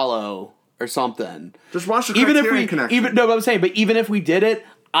Solo or something. Just watch the Criterion Connection. But I'm saying, but even if we did it,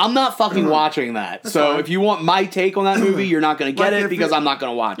 I'm not fucking watching that. That's so fine. if you want my take on that movie, you're not going to get it because I'm not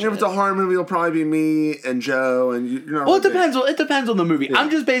going to watch it. If it's a horror movie, it'll probably be me and Joe. And it depends. It depends on the movie. Yeah. I'm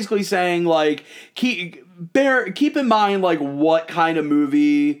just basically saying, like, keep in mind, like, what kind of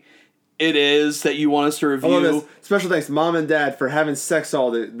movie it is that you want us to review. Special thanks, Mom and Dad, for having sex all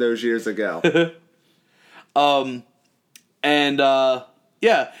those years ago.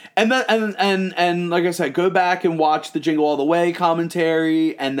 Yeah, and then and like I said, go back and watch the Jingle All the Way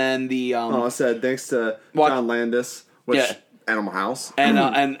commentary, and then the I said thanks to John Landis, Animal House, and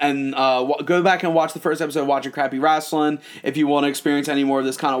go back and watch the first episode of Watching Crappy Wrestling if you want to experience any more of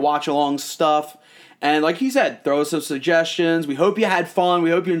this kind of watch along stuff. And like he said, throw us some suggestions. We hope you had fun.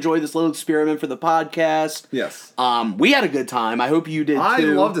 We hope you enjoyed this little experiment for the podcast. Yes. We had a good time. I hope you did too. I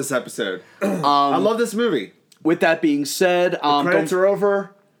love this episode. I love this movie. With that being said, the credits are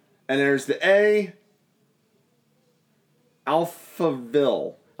over, and there's the A.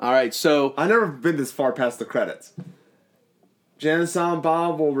 Alphaville. All right, so I've never been this far past the credits. Jay and Silent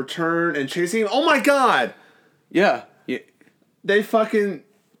Bob will return and chase him. Oh my god! Yeah. They fucking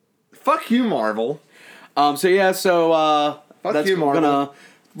fuck you, Marvel. Fuck you, Marvel. We're gonna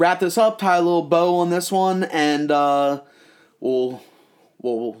wrap this up, tie a little bow on this one, and we'll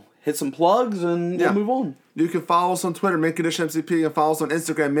hit some plugs and we'll move on. You can follow us on Twitter, MinKadish You can follow us on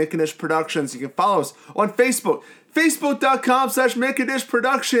Instagram, MinKadish Productions. You can follow us on Facebook, Facebook.com/MinKadish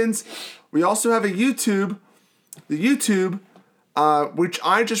Productions. We also have a YouTube. The YouTube, which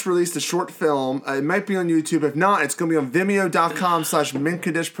I just released a short film. It might be on YouTube. If not, it's going to be on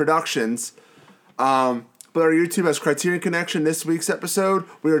Vimeo.com/MinKadish Productions. But our YouTube has Criterion Connection. This week's episode,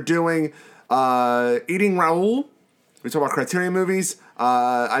 we are doing Eating Raoul. We talk about Criterion movies.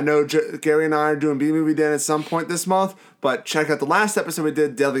 I know Gary and I are doing B-Movie Den at some point this month, but check out the last episode we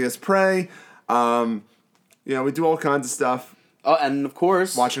did, Deadliest Prey. We do all kinds of stuff. Oh, and of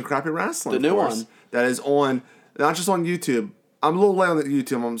course, Watching Crappy Wrestling. The new one. That is on, not just on YouTube. I'm a little late on the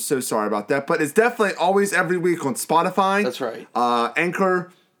YouTube. I'm so sorry about that. But it's definitely always every week on Spotify. That's right.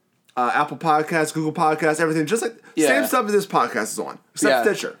 Anchor, Apple Podcasts, Google Podcasts, everything. Just like same stuff as this podcast is on,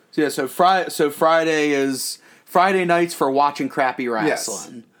 except Stitcher. So Friday is Friday nights for Watching Crappy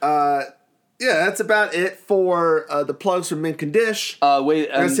Wrestling. Yes. That's about it for the plugs from Mint Condish. Like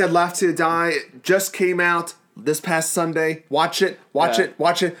I said, Laugh Till You Die just came out this past Sunday. Watch it,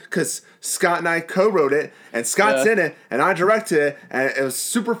 because Scott and I co-wrote it, and Scott's in it, and I directed it, and it was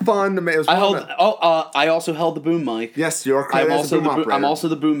super fun. It was I also held the boom mic. Yes, you're correct. I'm also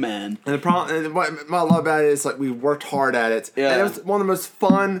the boom man. And the problem, and what I love about it is like we worked hard at it. Yeah. And it was one of the most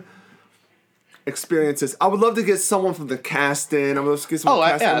fun experiences. I would love to get someone from the cast in. I would love to get someone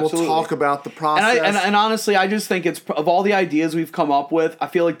from the cast in. We'll talk about the process. And honestly, I just think it's, of all the ideas we've come up with, I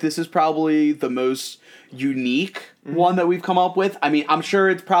feel like this is probably the most unique one that we've come up with. I mean, I'm sure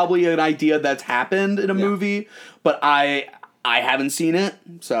it's probably an idea that's happened in a movie, but I haven't seen it,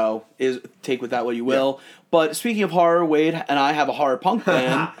 so take with that what you will. Yeah. But speaking of horror, Wade and I have a horror punk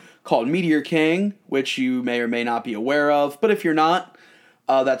band called Meteor King, which you may or may not be aware of, but if you're not,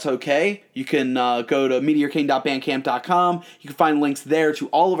 that's okay. You can go to meteorking.bandcamp.com. You can find links there to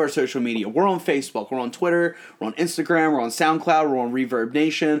all of our social media. We're on Facebook, we're on Twitter, we're on Instagram, we're on SoundCloud, we're on Reverb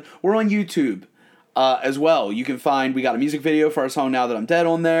Nation, we're on YouTube. As well, you can find, we got a music video for our song Now That I'm Dead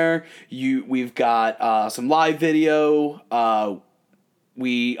on there. We've got some live video.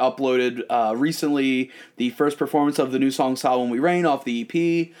 We uploaded recently the first performance of the new song Saw When We Rain off the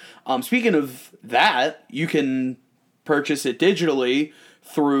EP. Speaking of that, you can purchase it digitally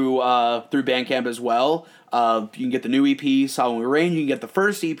through Bandcamp as well. You can get the new EP, Saw When We Rain. You can get the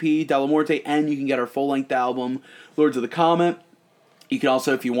first EP, Della Morte, and you can get our full-length album, Lords of the Comet. You can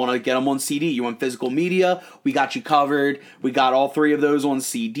also, if you want to get them on CD, you want physical media, we got you covered. We got all three of those on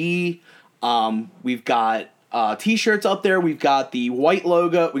CD. We've got t-shirts up there. We've got the white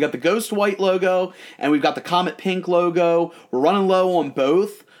logo. We got the Ghost White logo, and we've got the Comet Pink logo. We're running low on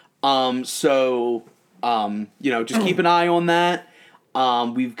both. So just keep an eye on that.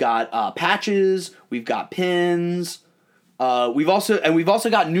 We've got patches. We've got pins. We've also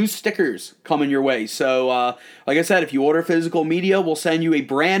got new stickers coming your way. So, like I said, if you order physical media, we'll send you a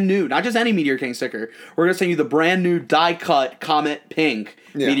brand new, not just any Meteor King sticker. We're gonna send you the brand new die cut Comet Pink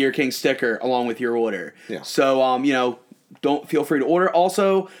Meteor King sticker along with your order. Yeah. So, don't feel free to order.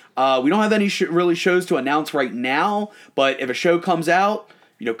 Also, we don't have any really shows to announce right now, but if a show comes out,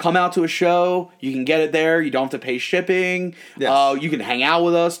 come out to a show. You can get it there. You don't have to pay shipping. Yes. You can hang out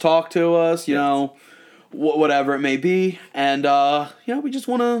with us, talk to us. You know. Whatever it may be, and we just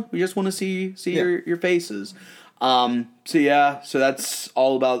want to see your faces. So that's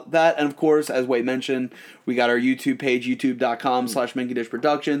all about that. And of course, as Wade mentioned, we got our YouTube page, youtube.com/Minkin Dish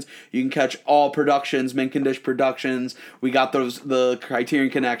Productions. You can catch all productions, Minkin Dish Productions. We got the Criterion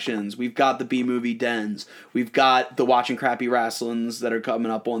Connections. We've got the B-Movie Dens. We've got the Watching Crappy Wrestlings that are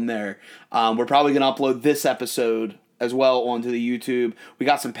coming up on there. We're probably going to upload this episode as well onto the YouTube. We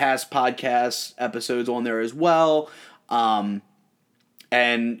got some past podcast episodes on there as well. And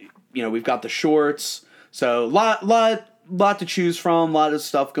we've got the shorts. So lot to choose from, a lot of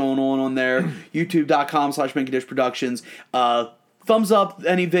stuff going on there. youtube.com/Minkin Dish Productions. Thumbs up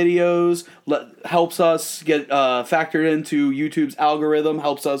any videos, helps us get factored into YouTube's algorithm,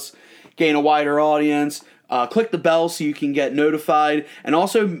 helps us gain a wider audience. Click the bell so you can get notified, and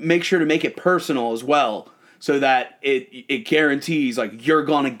also make sure to make it personal as well, so that it guarantees like you're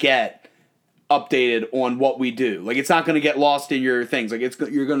gonna get updated on what we do. Like, it's not gonna get lost in your things. Like,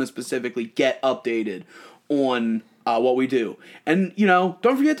 you're gonna specifically get updated on what we do. And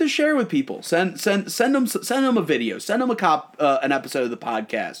don't forget to share with people. Send them a video. Send them an episode of the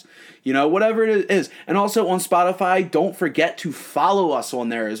podcast. Whatever it is. And also on Spotify, don't forget to follow us on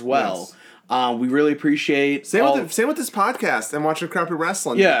there as well. Yes. We really appreciate. Same with this podcast and Watching Crappy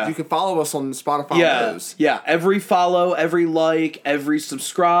Wrestling. Yeah, you can follow us on Spotify. Yeah. Every follow, every like, every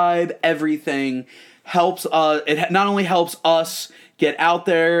subscribe, everything helps us. It not only helps us get out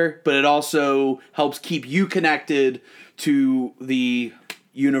there, but it also helps keep you connected to the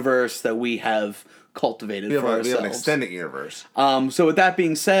universe that we have cultivated for ourselves. We have an extended universe. So with that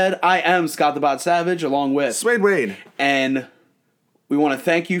being said, I am Scott the Bot Savage, along with Swade Wade, and we want to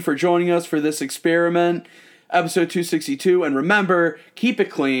thank you for joining us for this experiment, episode 262. And remember, keep it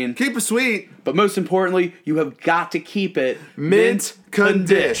clean. Keep it sweet. But most importantly, you have got to keep it mint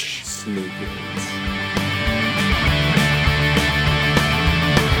condish.